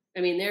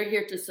 I mean, they're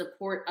here to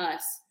support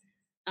us.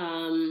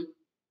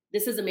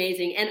 This is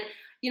amazing. And,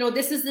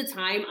 this is the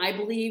time, I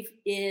believe,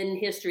 in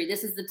history.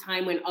 This is the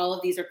time when all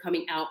of these are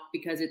coming out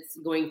because it's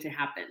going to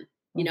happen.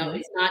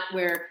 It's not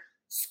where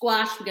we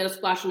got to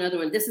squash another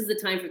one. This is the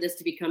time for this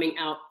to be coming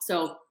out.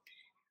 So,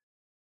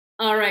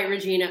 all right,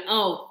 Regina.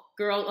 Oh,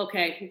 girl.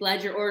 Okay. I'm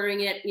glad you're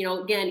ordering it.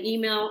 Again,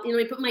 email,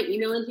 I put my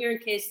email in here in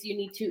case you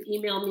need to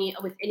email me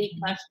with any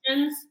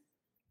questions.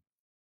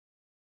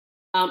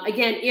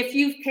 Again, if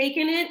you've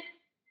taken it,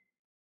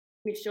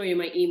 let me show you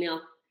my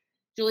email.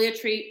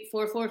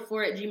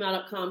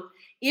 JuliaTreat444@gmail.com.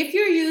 If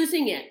you're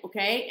using it,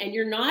 okay, and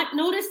you're not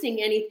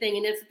noticing anything,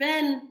 and it's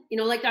been,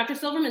 like Dr.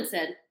 Silverman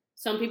said,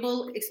 some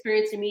people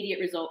experience immediate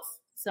results.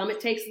 Some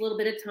it takes a little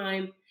bit of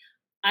time.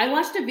 I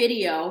watched a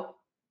video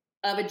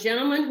of a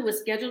gentleman who was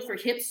scheduled for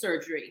hip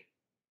surgery,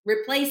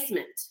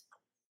 replacement.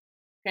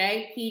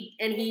 Okay,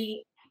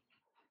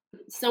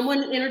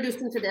 someone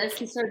introduced him to this.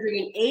 He started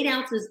drinking 8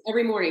 ounces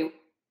every morning.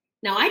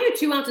 Now I do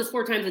 2 ounces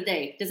 4 times a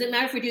day. Does it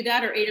matter if we do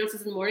that or 8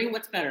 ounces in the morning?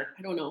 What's better?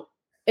 I don't know.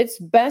 It's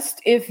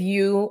best if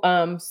you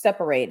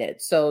separate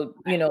it. So,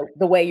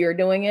 the way you're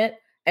doing it,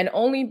 and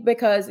only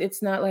because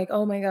it's not like,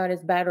 oh my God,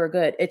 it's bad or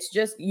good. It's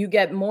just, you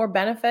get more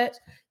benefit.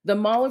 The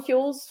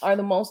molecules are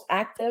the most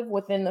active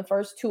within the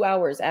first 2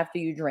 hours after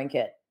you drink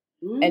it.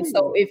 And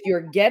so if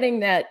you're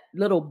getting that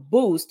little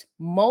boost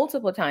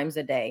multiple times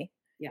a day,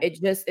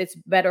 it's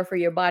better for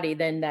your body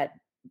than that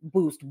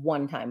boost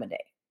one time a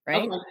day.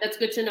 Right. Okay, that's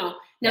good to know.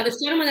 Now, the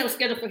gentleman that was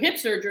scheduled for hip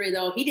surgery,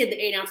 though, he did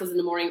the 8 ounces in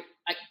the morning.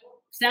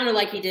 Sounded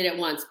like he did it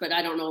once, but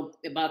I don't know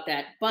about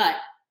that. But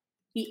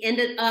he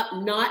ended up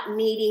not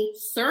needing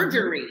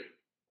surgery.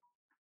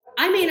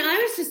 I mean,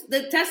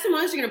 the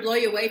testimonies are going to blow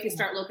you away if you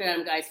start looking at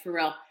them, guys, for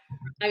real.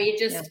 I mean,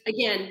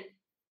 again,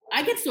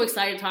 I get so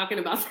excited talking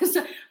about this.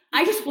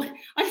 I just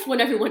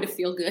want everyone to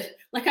feel good.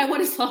 Like I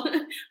want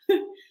to.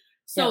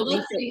 So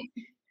let's see.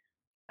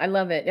 I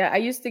love it. Yeah, I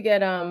used to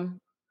get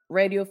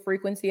radio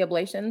frequency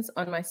ablations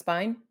on my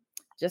spine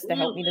just to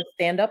help me to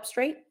stand up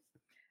straight.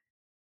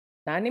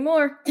 Not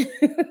anymore.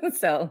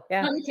 So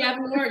yeah.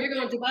 You're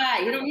going to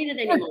Dubai. You don't need it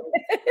anymore.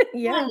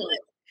 Yeah.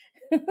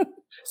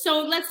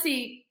 So let's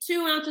see.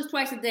 2 ounces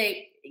twice a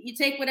day. You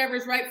take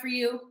whatever's right for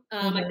you.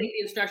 I think the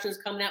instructions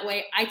come that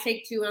way. I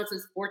take 2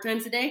 ounces 4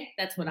 times a day.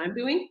 That's what I'm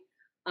doing.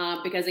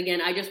 Because again,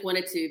 I just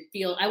wanted to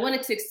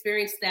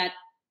experience that.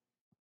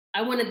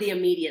 I wanted the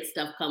immediate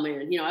stuff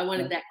coming in. I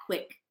wanted that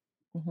quick.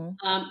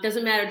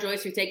 Doesn't matter, Joyce,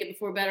 if you take it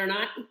before bed or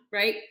not,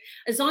 right?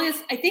 As long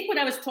as, I think what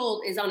I was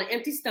told is on an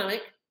empty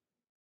stomach,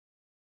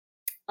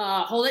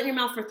 hold it in your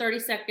mouth for 30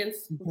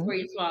 seconds before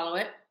you swallow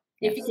it,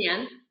 if you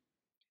can.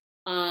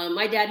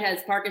 My dad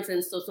has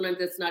Parkinson's, so sometimes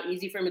it's not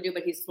easy for him to do,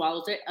 but he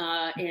swallows it.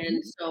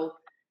 And so,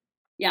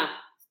 yeah,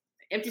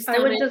 empty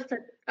stomach.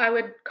 I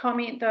would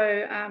comment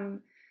though,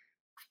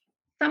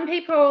 some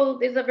people,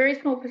 there's a very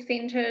small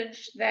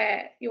percentage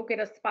that you'll get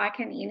a spike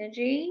in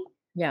energy.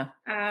 Yeah.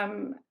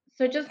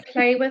 So just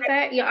play with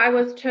that. Yeah, I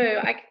was too.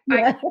 I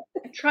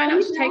try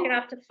not to take it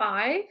up to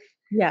 5.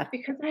 Yeah.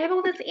 Because I have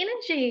all this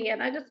energy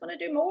and I just want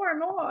to do more and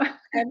more.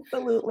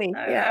 Absolutely.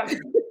 So, yeah.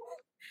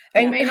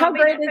 And how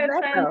great is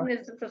that though?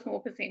 It's just a small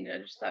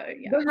percentage. So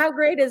yeah. But how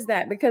great is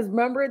that? Because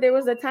remember, there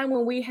was a time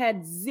when we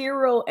had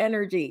zero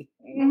energy.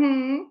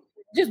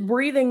 Just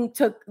breathing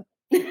took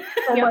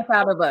so much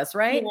out of us,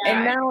 right? Yeah.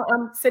 And now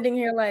I'm sitting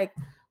here like,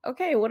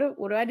 okay, what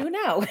do I do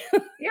now?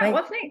 Yeah,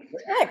 what's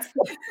next?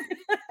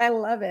 I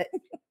love it.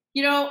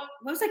 What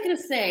was I going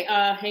to say?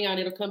 Hang on,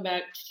 it'll come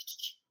back.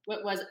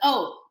 What was it?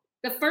 Oh,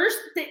 the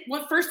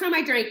first time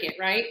I drank it,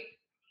 right?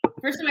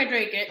 First time I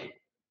drank it,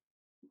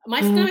 my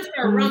stomach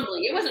started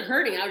rumbling. It wasn't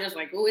hurting. I was just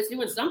like, oh, it's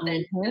doing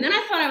something. And then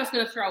I thought I was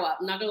going to throw up.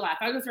 I'm not going to lie.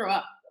 I was going to throw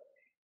up.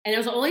 And it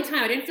was the only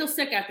time I didn't feel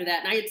sick after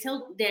that. And I had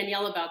told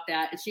Danielle about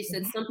that. And she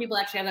said, some people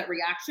actually have that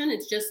reaction.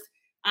 It's just,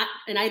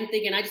 and I'm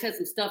thinking I just had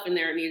some stuff in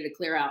there it needed to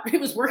clear out.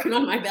 It was working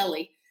on my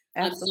belly.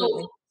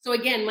 Absolutely. So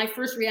again, my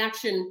first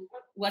reaction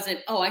wasn't,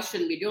 oh, I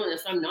shouldn't be doing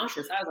this. I'm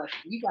nauseous. I was like,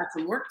 you got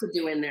some work to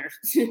do in there.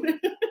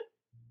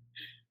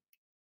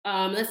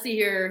 Let's see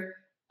here.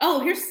 Oh,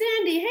 here's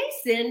Cindy. Hey,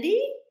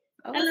 Cindy.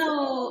 Oh,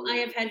 hello. I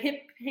have had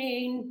hip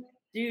pain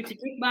due to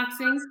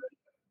kickboxing.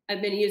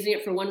 I've been using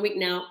it for 1 week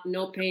now.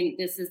 No pain.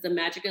 This is the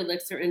Magic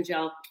Elixir and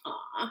Gel.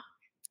 Aw.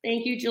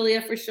 Thank you,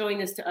 Julia, for showing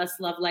this to us.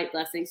 Love, light,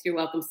 blessings. You're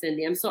welcome,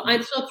 Cindy. I'm so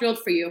thrilled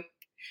for you.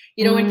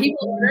 When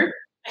people order,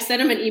 I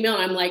send them an email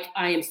and I'm like,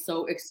 I am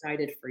so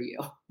excited for you.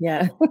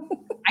 Yeah.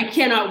 I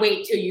cannot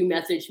wait till you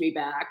message me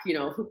back.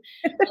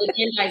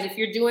 Again, guys, if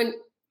you're doing a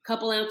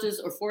couple ounces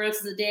or 4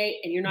 ounces a day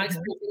and you're not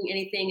experiencing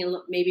anything, and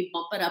maybe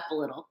bump it up a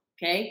little.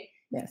 Okay.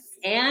 Yes.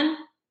 And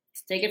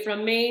take it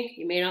from me.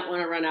 You may not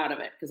want to run out of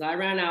it because I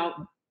ran out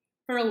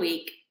for a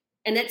week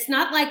And it's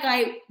not like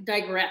I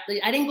digress.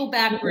 I didn't go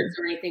backwards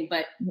or anything,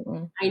 but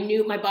I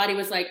knew my body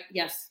was like,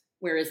 yes,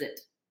 where is it?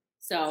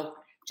 So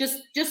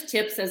just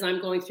tips as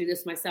I'm going through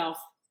this myself.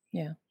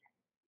 Yeah.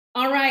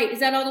 All right. Is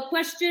that all the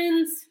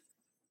questions?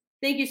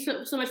 Thank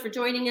you so much for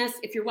joining us.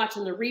 If you're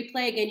watching the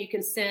replay, again, you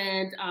can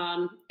send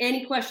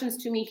any questions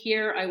to me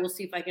here. I will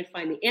see if I can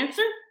find the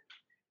answer.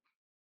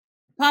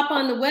 Pop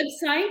on the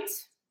website.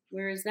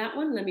 Where is that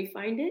one? Let me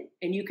find it.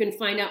 And you can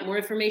find out more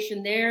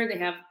information there. They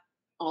have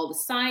all the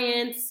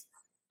science,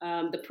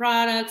 the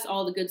products,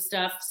 all the good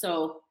stuff.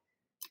 So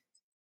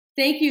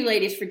thank you,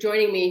 ladies, for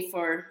joining me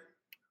for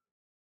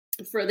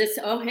this.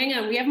 Oh, hang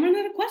on. We have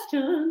another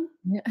question.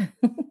 Yeah.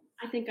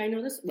 I think I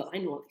know this. Well, I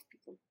know all these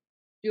people.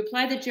 Do you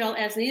apply the gel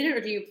as needed,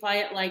 or do you apply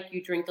it like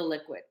you drink the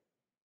liquid?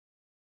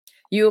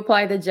 You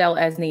apply the gel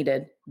as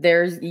needed.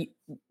 There's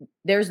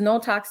no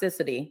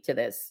toxicity to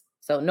this.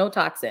 So no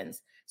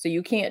toxins. So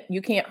you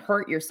can't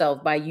hurt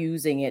yourself by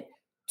using it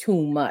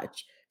too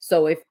much.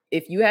 So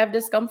if you have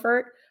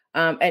discomfort,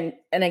 and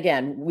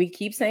again, we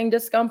keep saying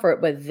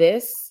discomfort, but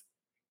this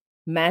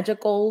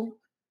magical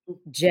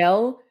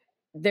gel,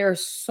 there are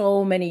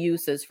so many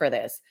uses for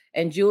this.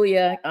 And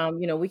Julia,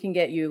 we can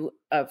get you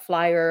a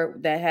flyer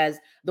that has,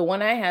 the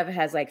one I have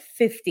has like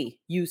 50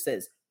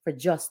 uses for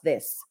just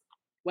this.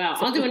 Wow,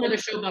 so I'll do another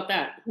show about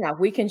that. Yeah,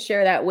 we can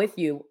share that with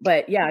you.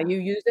 But yeah, you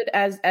use it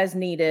as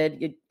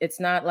needed. It's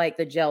not like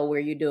the gel where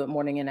you do it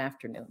morning and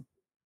afternoon.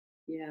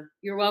 Yeah,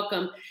 you're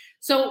welcome.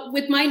 So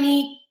with my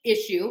knee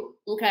issue,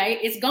 okay,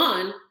 it's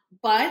gone,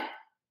 but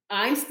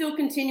I'm still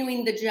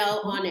continuing the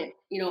gel on it.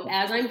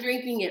 As I'm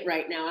drinking it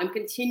right now, I'm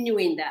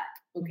continuing that.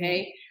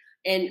 Okay.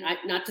 And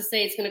not to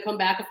say it's going to come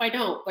back if I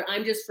don't, but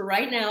I'm just, for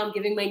right now, I'm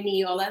giving my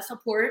knee all that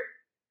support.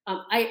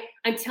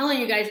 I'm telling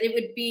you guys, it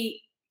would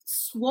be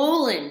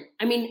swollen.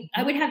 I mean,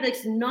 I would have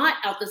this knot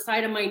out the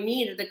side of my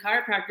knee that the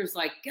chiropractor's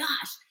like, gosh.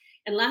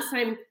 And last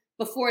time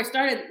before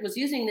I was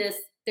using this,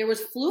 there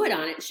was fluid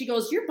on it. She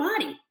goes, your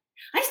body,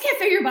 I just can't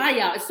figure your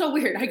body out. It's so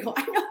weird. I go,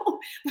 I know.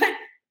 But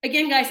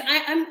again, guys,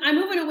 I'm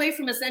moving away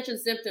from Ascension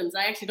symptoms.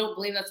 I actually don't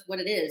believe that's what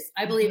it is.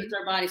 I believe it's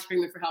our body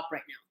screaming for help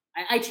right now.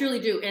 I truly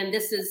do. And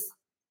this is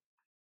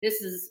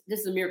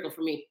a miracle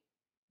for me.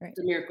 Right. It's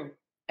a miracle.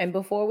 And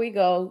before we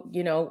go,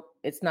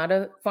 it's not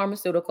a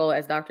pharmaceutical,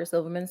 as Dr.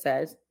 Silverman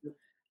says.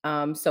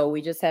 So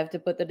we just have to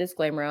put the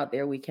disclaimer out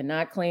there. We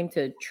cannot claim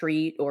to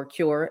treat or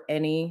cure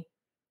any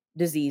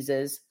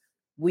diseases.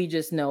 We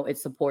just know it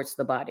supports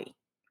the body.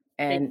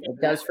 And it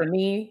does for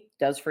me,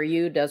 does for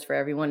you, does for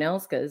everyone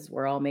else, because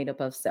we're all made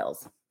up of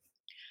cells.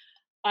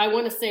 I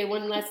want to say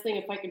one last thing,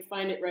 if I can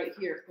find it right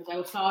here, because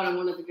I saw it on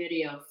one of the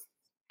videos.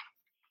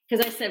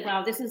 Because I said,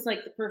 wow, this is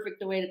like the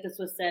perfect way that this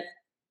was said.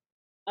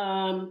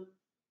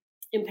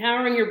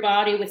 Empowering your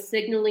body with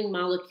signaling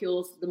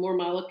molecules. The more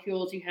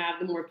molecules you have,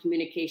 the more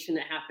communication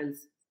that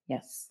happens.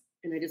 Yes.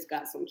 And I just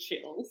got some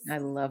chills. I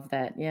love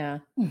that. Yeah.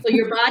 So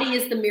your body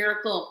is the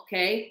miracle,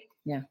 okay?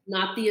 Yeah.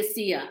 Not the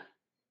ASEA.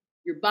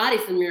 Your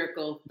body's the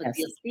miracle, but yes.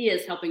 the ASEA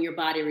is helping your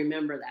body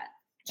remember that.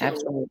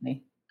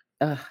 Absolutely.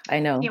 I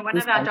know. Yeah, one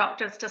of our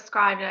doctors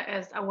described it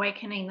as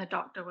awakening the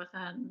doctor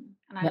within.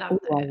 And I love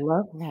that. I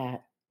love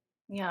that.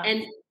 Yeah.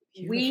 And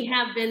we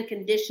have been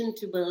conditioned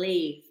to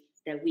believe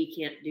that we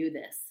can't do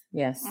this.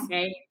 Yes.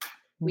 Okay.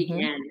 We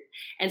can.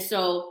 And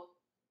so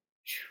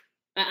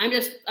I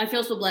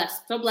feel so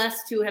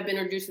blessed to have been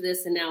introduced to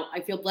this. And now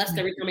I feel blessed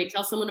every time I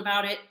tell someone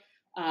about it.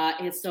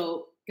 And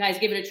so guys,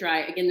 give it a try.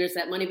 Again, there's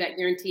that money back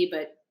guarantee,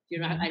 but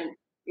you're not going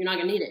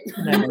to need it.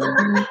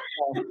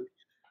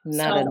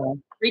 Not at all.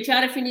 Reach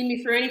out if you need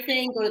me for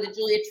anything. Go to the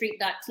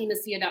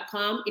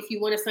juliatreat.teamasia.com. If you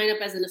want to sign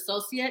up as an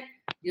associate,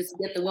 just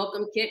get the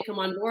welcome kit, come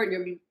on board,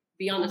 and you'll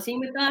be on the team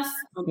with us.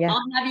 I'll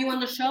have you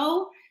on the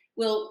show.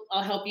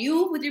 I'll help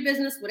you with your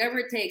business, whatever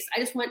it takes. I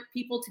just want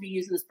people to be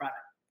using this product.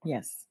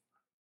 Yes,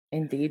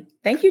 indeed.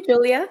 Thank you,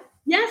 Julia.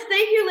 Yes,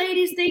 thank you,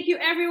 ladies. Thank you,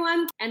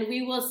 everyone. And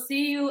we will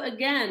see you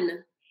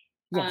again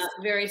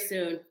very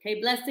soon. Okay,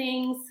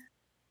 blessings.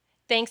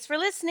 Thanks for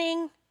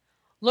listening.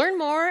 Learn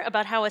more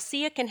about how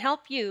ASEA can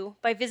help you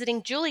by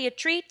visiting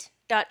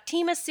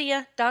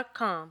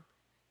juliatreat.teamasia.com.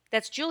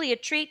 That's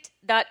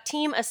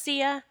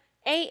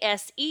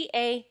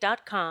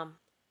juliatreat.teamasia.com.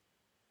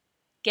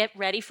 Get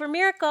ready for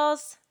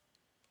miracles.